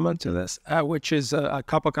add a comment to this, which is a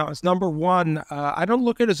couple comments. Number one, I don't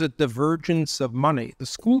look at it as a divergence of money. The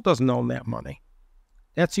school doesn't own that money.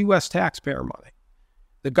 That's U.S. taxpayer money.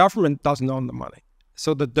 The government doesn't own the money.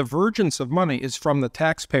 So the divergence of money is from the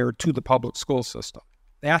taxpayer to the public school system.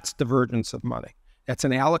 That's divergence of money. That's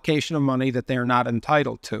an allocation of money that they are not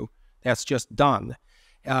entitled to. That's just done.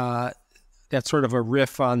 That's sort of a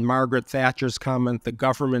riff on Margaret Thatcher's comment, the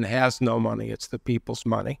government has no money, it's the people's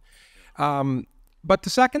money. But the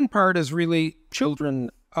second part is really children,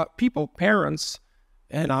 people, parents,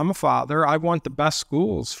 and I'm a father, I want the best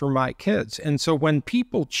schools for my kids. And so when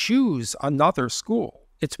people choose another school,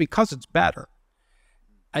 it's because it's better.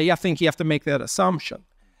 I think you have to make that assumption.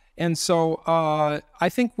 And so I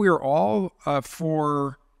think we're all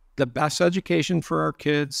for the best education for our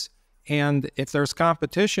kids. And if there's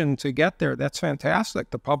competition to get there, that's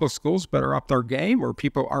fantastic. The public schools better up their game, or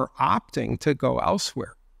people are opting to go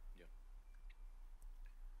elsewhere.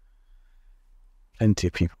 Plenty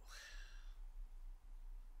of people.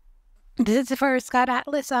 This is for Scott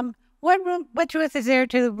Atlas. What truth is there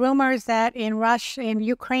to the rumors that in Russia and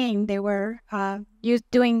Ukraine they were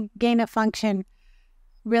doing gain of function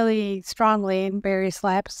really strongly in various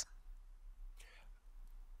labs?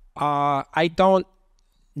 I don't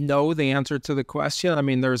know the answer to the question. I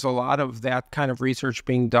mean, there's a lot of that kind of research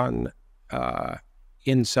being done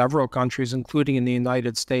in several countries, including in the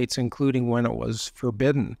United States, including when it was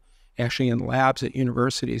forbidden, actually in labs at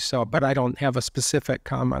universities. So, but I don't have a specific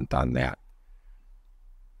comment on that.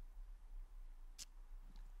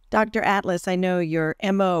 Dr. Atlas, I know your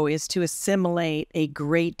MO is to assimilate a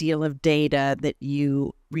great deal of data that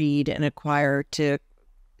you read and acquire to,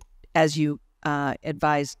 as you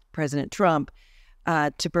advised President Trump,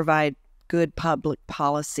 to provide good public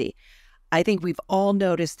policy. I think we've all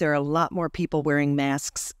noticed there are a lot more people wearing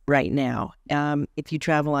masks right now. If you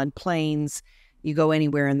travel on planes, you go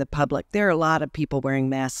anywhere in the public, there are a lot of people wearing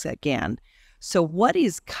masks again. So what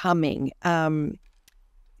is coming?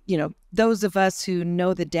 Those of us who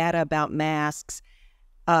know the data about masks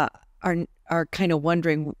are kind of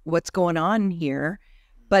wondering what's going on here.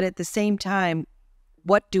 But at the same time,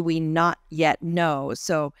 what do we not yet know?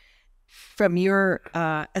 So from your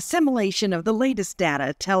assimilation of the latest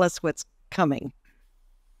data, tell us what's coming.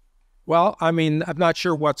 Well, I mean, I'm not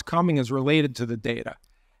sure what's coming is related to the data.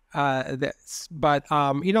 The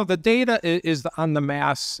data is on the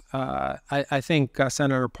mass. I think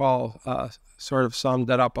Senator Paul sort of summed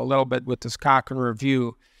it up a little bit with this Cochrane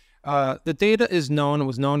review. The data is known. It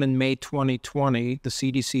was known in May 2020. The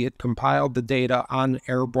CDC had compiled the data on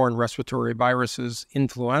airborne respiratory viruses,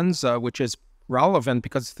 influenza, which is relevant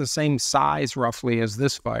because it's the same size roughly as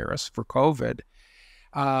this virus for COVID,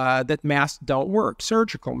 that masks don't work.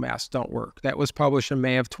 Surgical masks don't work. That was published in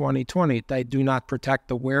May of 2020. They do not protect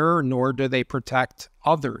the wearer, nor do they protect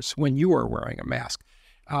others when you are wearing a mask.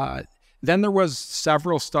 Then there was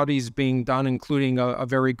several studies being done, including a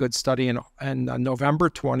very good study in November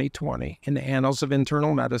 2020 in the Annals of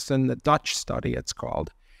Internal Medicine, the Dutch study it's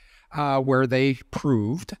called, where they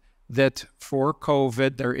proved that for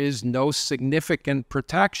COVID, there is no significant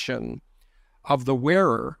protection of the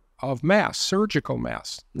wearer of masks, surgical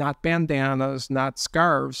masks, not bandanas, not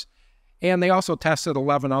scarves. And they also tested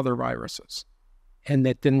 11 other viruses, and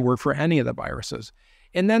that didn't work for any of the viruses.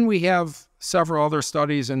 And then we have several other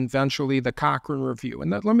studies and eventually the Cochrane Review.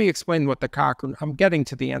 And let me explain what the Cochrane, I'm getting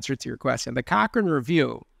to the answer to your question. The Cochrane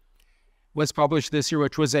Review was published this year,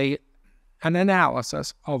 which was an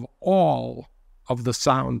analysis of all of the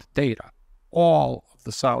sound data, all of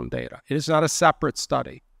the sound data. It is not a separate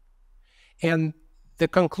study. And the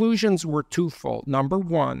conclusions were twofold. Number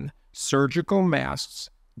one, surgical masks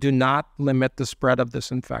do not limit the spread of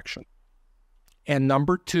this infection. And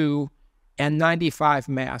number two, N95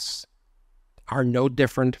 masks are no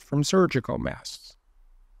different from surgical masks.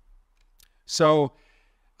 So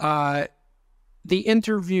the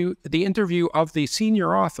interview of the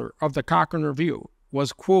senior author of the Cochrane Review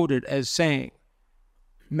was quoted as saying,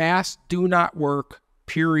 masks do not work,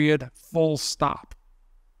 period, full stop,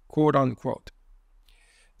 quote unquote.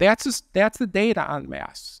 That's the data on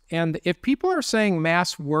masks. And if people are saying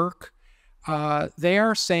masks work, they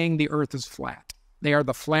are saying the earth is flat. They are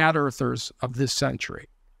the flat earthers of this century.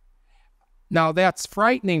 Now, that's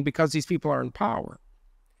frightening because these people are in power.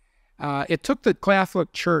 It took the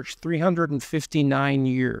Catholic Church 359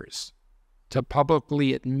 years to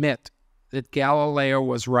publicly admit that Galileo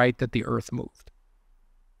was right that the earth moved.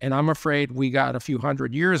 And I'm afraid we got a few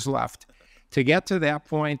hundred years left to get to that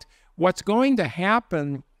point. What's going to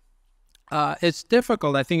happen, it's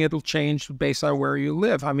difficult. I think it'll change based on where you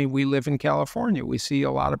live. I mean, we live in California. We see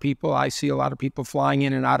a lot of people, I see a lot of people flying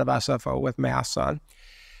in and out of SFO with masks on.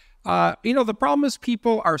 The problem is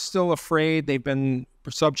people are still afraid. They've been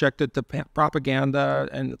subjected to propaganda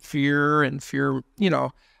and fear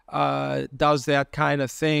does that kind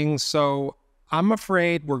of thing. So I'm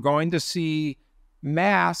afraid we're going to see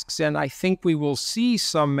masks, and I think we will see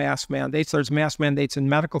some mask mandates. There's mask mandates in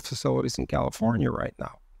medical facilities in California right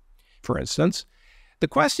now, for instance. The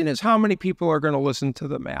question is how many people are going to listen to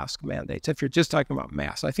the mask mandates if you're just talking about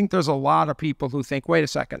masks. I think there's a lot of people who think, wait a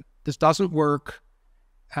second, this doesn't work,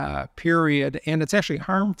 period, and it's actually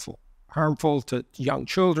harmful to young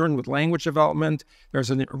children with language development.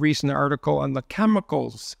 There's a recent article on the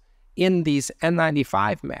chemicals in these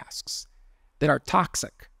N95 masks that are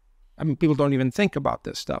toxic. I mean, people don't even think about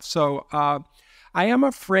this stuff. So I am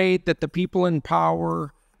afraid that the people in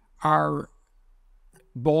power are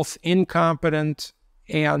both incompetent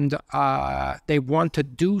and they want to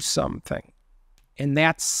do something. And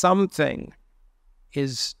that something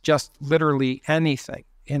is just literally anything.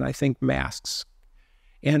 And I think masks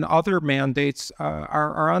and other mandates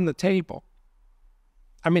are on the table.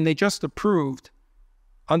 I mean, they just approved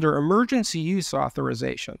under emergency use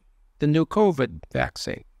authorization the new COVID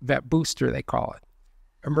vaccine, that booster they call it,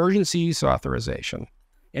 emergency use authorization,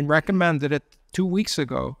 and recommended it 2 weeks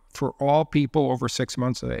ago for all people over 6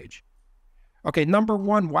 months of age. Okay, number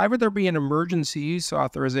one, why would there be an emergency use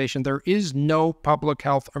authorization? There is no public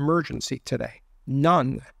health emergency today,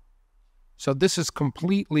 none. So this is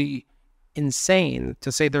completely insane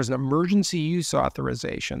to say there's an emergency use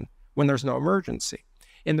authorization when there's no emergency.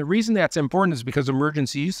 And the reason that's important is because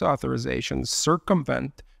emergency use authorizations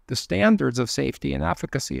circumvent the standards of safety and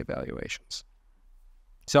efficacy evaluations.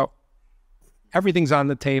 So everything's on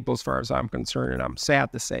the table as far as I'm concerned, and I'm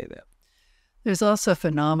sad to say that. There's also a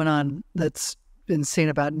phenomenon that's been seen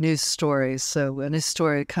about news stories. So a news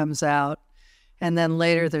story comes out, and then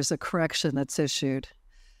later there's a correction that's issued.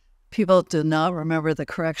 People do not remember the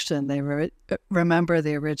correction. They remember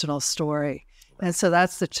the original story. And so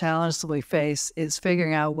that's the challenge that we face, is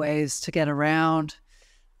figuring out ways to get around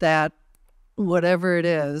that, whatever it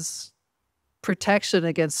is, protection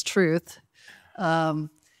against truth, and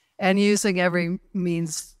using every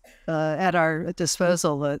means at our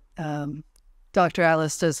disposal. Dr.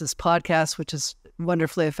 Atlas does this podcast, which is a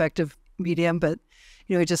wonderfully effective medium, but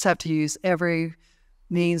we just have to use every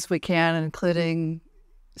means we can, including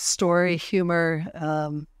story, humor,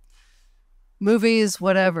 movies,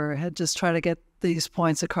 whatever, and just try to get these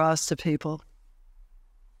points across to people.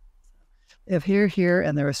 If you're here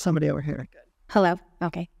and there was somebody over here. Good. Hello.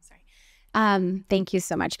 Okay. Sorry. Thank you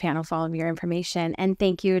so much, panel, for all of your information. And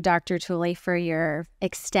thank you, Dr. Tooley, for your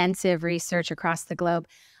extensive research across the globe.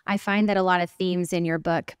 I find that a lot of themes in your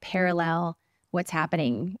book parallel what's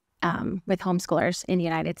happening with homeschoolers in the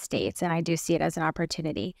United States, and I do see it as an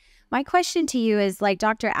opportunity. My question to you is, like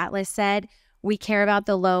Dr. Atlas said, we care about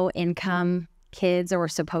the low-income kids, or we're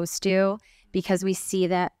supposed to, because we see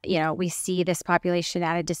that, we see this population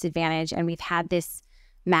at a disadvantage, and we've had this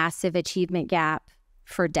massive achievement gap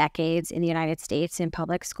for decades in the United States in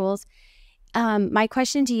public schools. My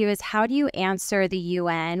question to you is, how do you answer the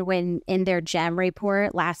UN when in their GEM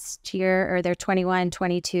report last year, or their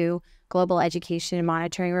 21-22 Global Education and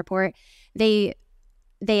Monitoring Report, they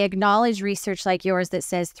acknowledge research like yours that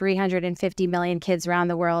says 350 million kids around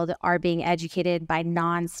the world are being educated by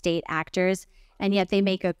non-state actors, and yet they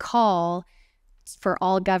make a call for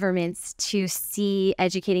all governments to see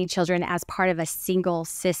educating children as part of a single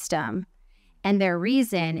system. And their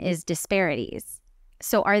reason is disparities.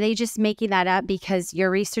 So are they just making that up because your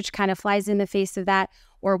research kind of flies in the face of that?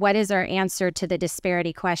 Or what is our answer to the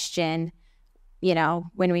disparity question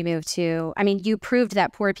when we move to, I mean, you proved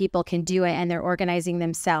that poor people can do it and they're organizing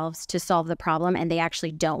themselves to solve the problem and they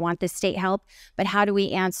actually don't want the state help. But how do we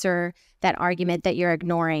answer that argument that you're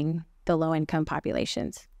ignoring the low-income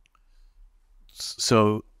populations?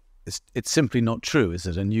 So it's simply not true, is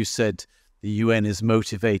it? And you said the UN is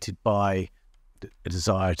motivated by a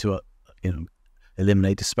desire to,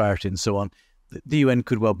 eliminate disparity and so on. The UN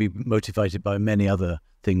could well be motivated by many other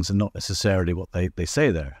things and not necessarily what they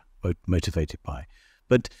say they're motivated by.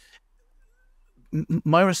 But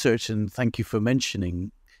my research, and thank you for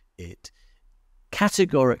mentioning it,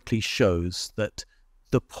 categorically shows that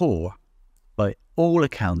the poor, by all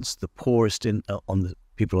accounts, the poorest on the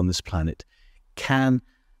people on this planet, can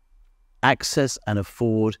access and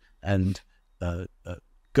afford and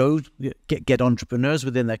get entrepreneurs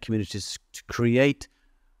within their communities to create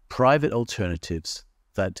private alternatives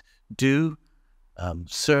that do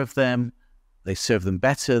serve them. They serve them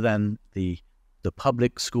better than the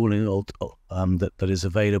public schooling that is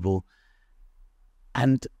available,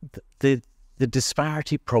 and the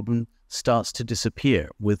disparity problem starts to disappear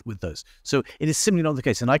with those. So it is simply not the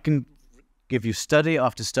case, and I can give you study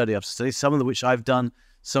after study after study, some of which I've done,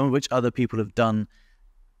 some of which other people have done,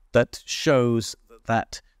 that shows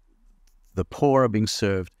that the poor are being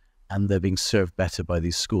served and they're being served better by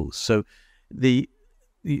these schools. So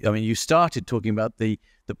you started talking about the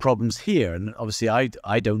problems here, and obviously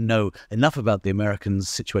I don't know enough about the American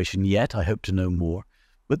situation yet. I hope to know more.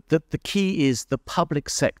 But the key is the public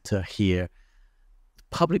sector here,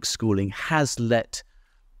 public schooling has let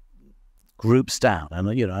groups down, and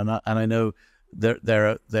I know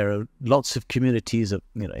there are lots of communities of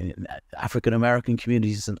African American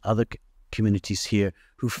communities and other communities here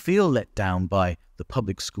who feel let down by the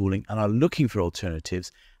public schooling and are looking for alternatives.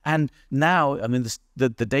 And now, I mean, the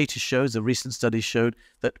data shows, the recent studies showed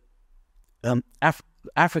that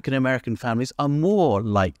African American families are more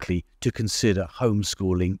likely to consider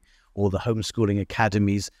homeschooling or the homeschooling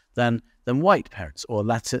academies than white parents or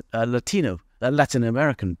Latin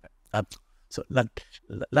American,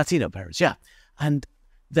 Latino parents. Yeah, and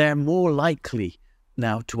they're more likely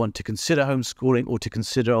now to want to consider homeschooling or to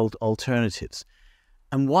consider alternatives.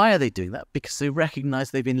 And why are they doing that? Because they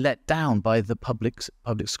recognize they've been let down by the public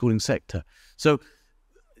schooling sector. So,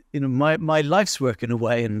 my life's work, in a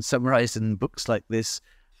way, and summarized in books like this,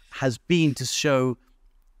 has been to show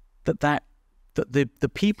that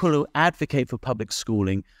the people who advocate for public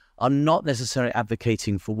schooling are not necessarily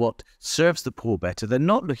advocating for what serves the poor better. They're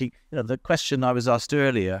not looking. The question I was asked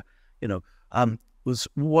earlier, was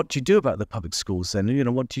what do you do about the public schools? Then,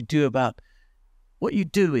 what do you do about? What you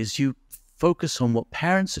do is you focus on what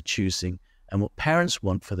parents are choosing and what parents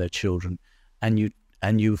want for their children, and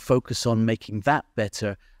you focus on making that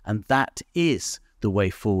better, and that is the way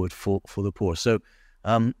forward for the poor. So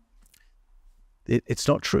it's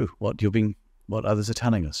not true what others are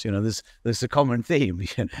telling us. There's a common theme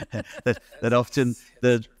that often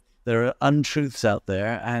there are untruths out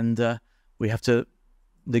there, and we have to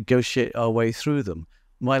negotiate our way through them.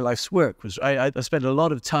 My life's work was, I spent a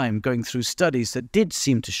lot of time going through studies that did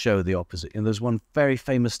seem to show the opposite. There's one very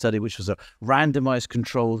famous study, which was a randomized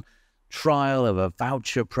controlled trial of a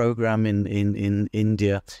voucher program in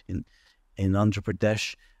India, in Andhra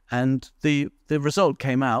Pradesh. And the result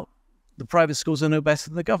came out, the private schools are no better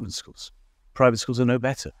than the government schools. Private schools are no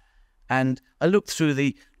better. And I looked through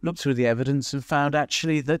the evidence and found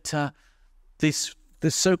actually that this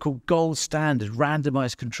so-called gold standard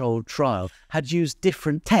randomized controlled trial had used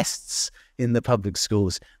different tests in the public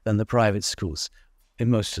schools than the private schools, in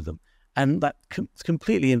most of them. And that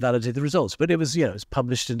completely invalidated the results. But it was, it was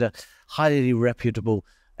published in a highly reputable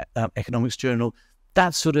economics journal.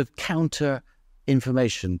 That sort of counter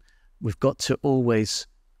information we've got to always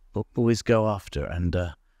go after. And,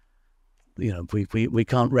 we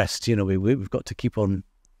can't rest. We've got to keep on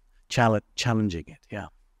challenging it. Yeah.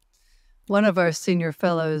 One of our senior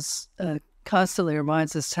fellows constantly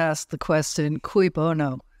reminds us to ask the question, cui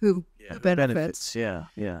bono, who benefits? Yeah.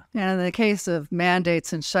 And in the case of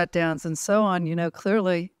mandates and shutdowns and so on,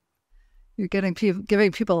 clearly you're giving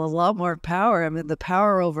people a lot more power. I mean, the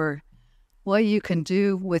power over what you can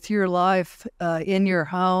do with your life in your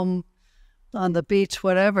home, on the beach,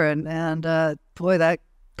 whatever. And boy, that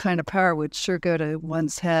kind of power would sure go to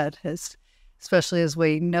one's head, especially as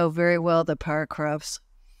we know very well the power corrupts.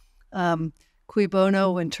 Cui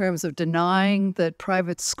bono in terms of denying that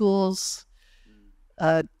private schools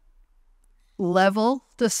level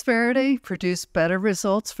disparity, produce better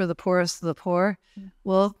results for the poorest of the poor.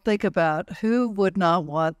 Well, think about who would not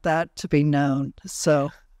want that to be known.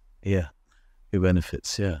 So, yeah, who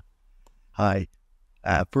benefits? Yeah. Hi.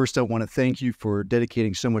 First, I want to thank you for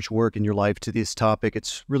dedicating so much work in your life to this topic.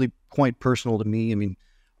 It's really quite personal to me. I mean,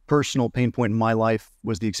 personal pain point in my life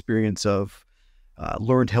was the experience of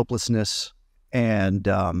learned helplessness and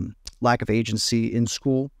lack of agency in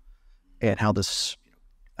school, and how this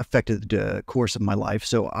affected the course of my life.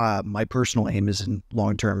 So my personal aim is in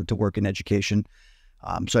long term to work in education.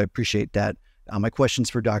 So I appreciate that. My question's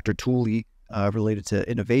for Dr. Tooley related to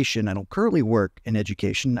innovation. I don't currently work in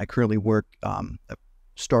education. I currently work at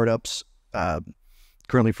startups,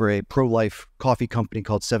 currently for a pro-life coffee company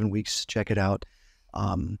called 7 Weeks. Check it out.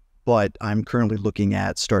 But I'm currently looking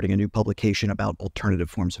at starting a new publication about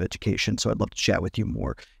alternative forms of education. So I'd love to chat with you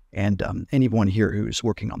more, and anyone here who's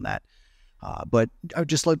working on that. But I would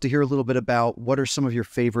just love to hear a little bit about what are some of your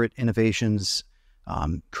favorite innovations,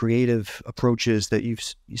 creative approaches that you've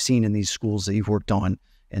seen in these schools that you've worked on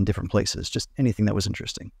in different places. Just anything that was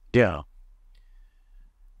interesting. Yeah.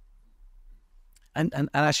 And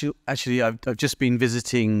actually, I've just been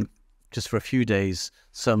visiting, just for a few days,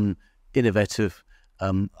 some innovative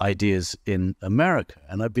ideas in America,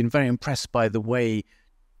 and I've been very impressed by the way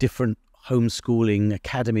different homeschooling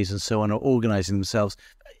academies and so on are organizing themselves.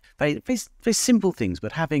 Very, very, very simple things,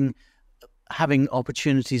 but having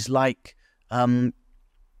opportunities like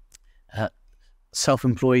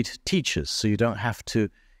self-employed teachers, so you don't have to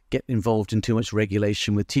get involved in too much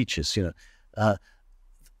regulation with teachers. You know,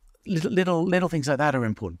 little things like that are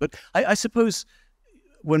important. But I suppose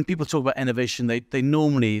when people talk about innovation, they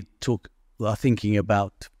normally are thinking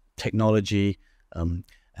about technology and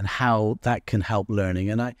how that can help learning.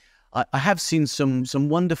 And I have seen some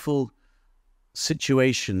wonderful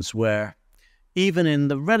situations where even in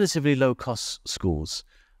the relatively low-cost schools,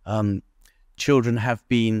 children have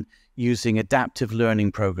been using adaptive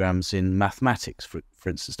learning programs in mathematics, for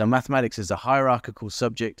instance. Now, mathematics is a hierarchical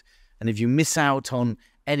subject, and if you miss out on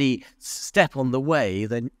any step on the way,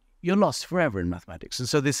 then you're lost forever in mathematics. And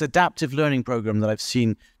so this adaptive learning program that I've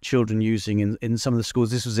seen children using in some of the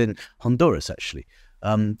schools, this was in Honduras, actually.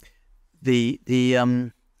 The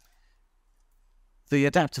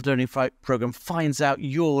adaptive learning program finds out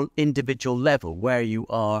your individual level, where you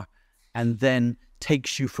are, and then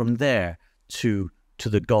takes you from there to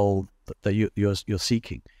the goal that you're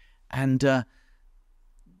seeking. And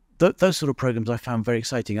those sort of programs I found very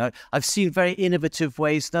exciting. I've seen very innovative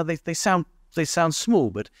ways. Now they sound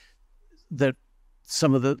small, but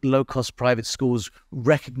some of the low-cost private schools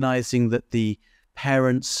recognizing that the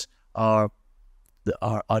parents are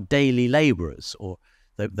daily laborers, or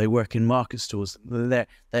they work in market stores.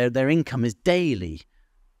 Their income is daily,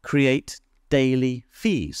 create daily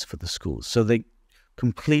fees for the schools. So they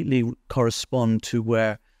completely correspond to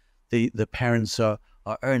where the parents are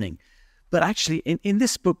earning. But actually, in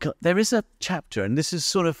this book, there is a chapter, and this is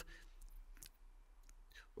sort of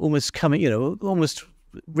almost almost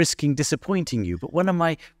risking disappointing you. But one of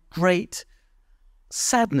my great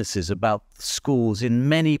sadnesses about schools in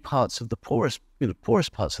many parts of the poorest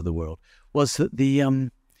parts of the world was that the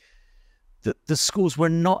schools were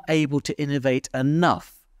not able to innovate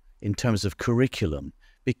enough in terms of curriculum,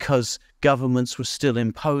 because governments were still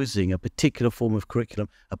imposing a particular form of curriculum,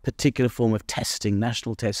 a particular form of testing,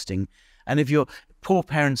 national testing. And if your poor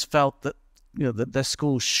parents felt that that their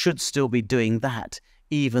schools should still be doing that,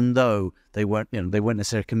 even though they weren't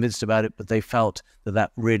necessarily convinced about it, but they felt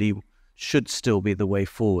that really should still be the way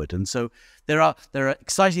forward. And so there are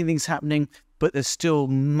exciting things happening, but there's still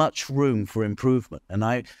much room for improvement. And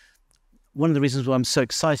one of the reasons why I'm so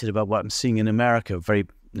excited about what I'm seeing in America,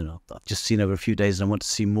 I've just seen over a few days and I want to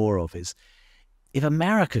see more of, is if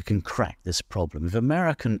America can crack this problem, if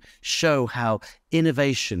America can show how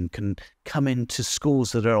innovation can come into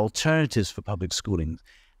schools that are alternatives for public schooling,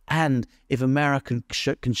 and if America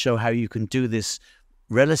can show how you can do this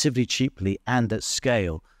relatively cheaply and at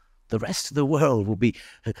scale, the rest of the world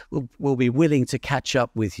will be willing to catch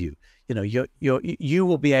up with you. You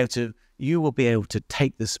will be able to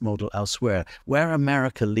take this model elsewhere, where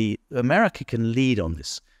America can lead on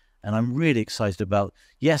this. And I'm really excited about,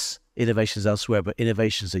 yes, innovations elsewhere, but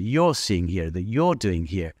innovations that you're seeing here, that you're doing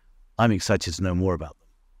here, I'm excited to know more about them.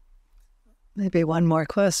 Maybe one more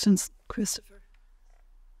question, Christopher.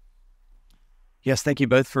 Yes, thank you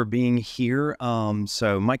both for being here.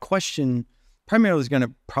 So my question primarily is going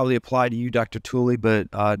to probably apply to you, Dr. Tooley, but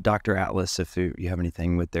Dr. Atlas, if you have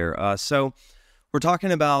anything with there. So we're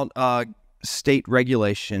talking about state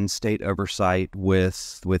regulation, state oversight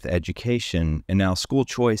with education, and now school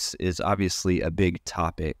choice is obviously a big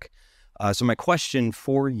topic. So my question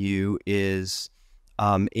for you is,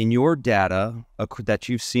 in your data that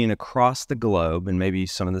you've seen across the globe, and maybe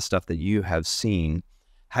some of the stuff that you have seen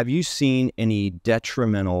you seen any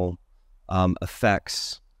detrimental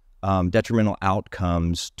effects, detrimental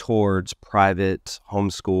outcomes towards private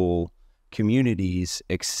homeschool communities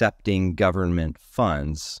accepting government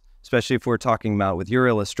funds, especially if we're talking about, with your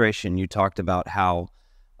illustration, you talked about how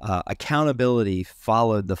accountability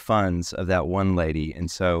followed the funds of that one lady. And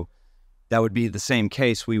so that would be the same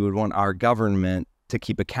case. We would want our government to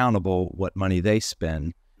keep accountable what money they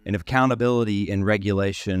spend. And if accountability and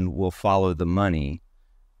regulation will follow the money,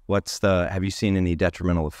 have you seen any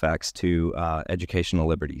detrimental effects to educational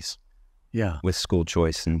liberties? Yeah. With school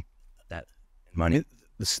choice and that money?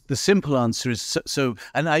 The simple answer is so,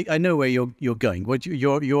 and I know where you're going. What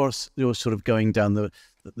you're sort of going down the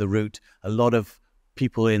route. A lot of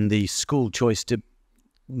people in the school choice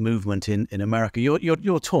movement in America,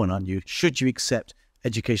 you're torn, aren't you? Should you accept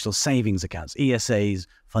educational savings accounts, ESAs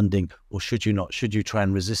funding, or should you not? Should you try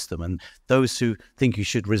and resist them? And those who think you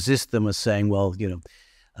should resist them are saying, well,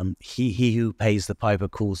 he who pays the piper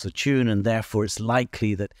calls the tune, and therefore it's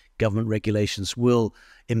likely that government regulations will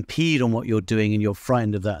impede on what you're doing, and you're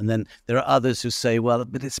frightened of that. And then there are others who say, well,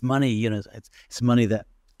 but it's money, it's money that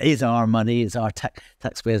is our money, it's our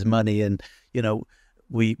taxpayers' money, and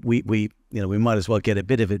we might as well get a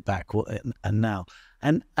bit of it back. And now,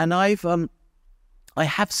 and I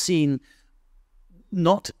have seen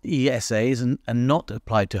not ESAs and not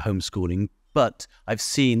applied to homeschooling, but I've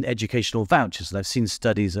seen educational vouchers, and I've seen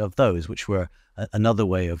studies of those, which were another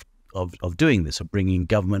way of doing this, of bringing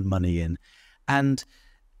government money in. And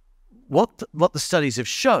what the studies have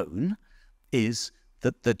shown is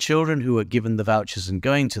that the children who are given the vouchers and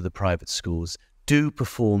going to the private schools do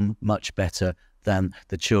perform much better than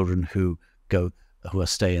the children who are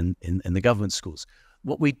staying in the government schools.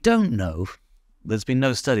 What we don't know, there's been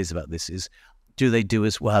no studies about this, is do they do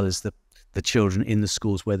as well as the children in the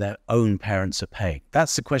schools where their own parents are paying?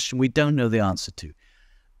 That's the question we don't know the answer to.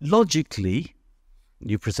 Logically,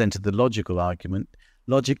 you presented the logical argument,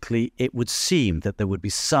 logically it would seem that there would be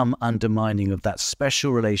some undermining of that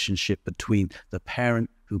special relationship between the parent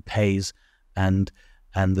who pays and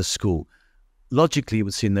the school. Logically, it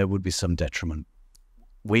would seem there would be some detriment.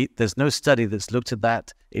 There's no study that's looked at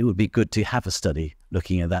that. It would be good to have a study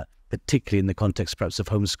looking at that, particularly in the context perhaps of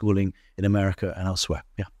homeschooling in America and elsewhere.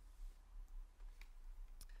 Yeah.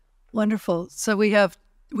 Wonderful. So we have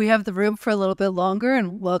the room for a little bit longer,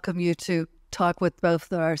 and welcome you to talk with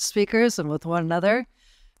both our speakers and with one another.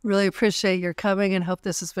 Really appreciate your coming and hope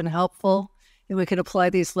this has been helpful, and we can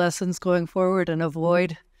apply these lessons going forward and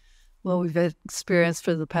avoid what we've experienced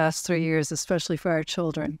for the past 3 years, especially for our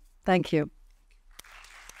children. Thank you.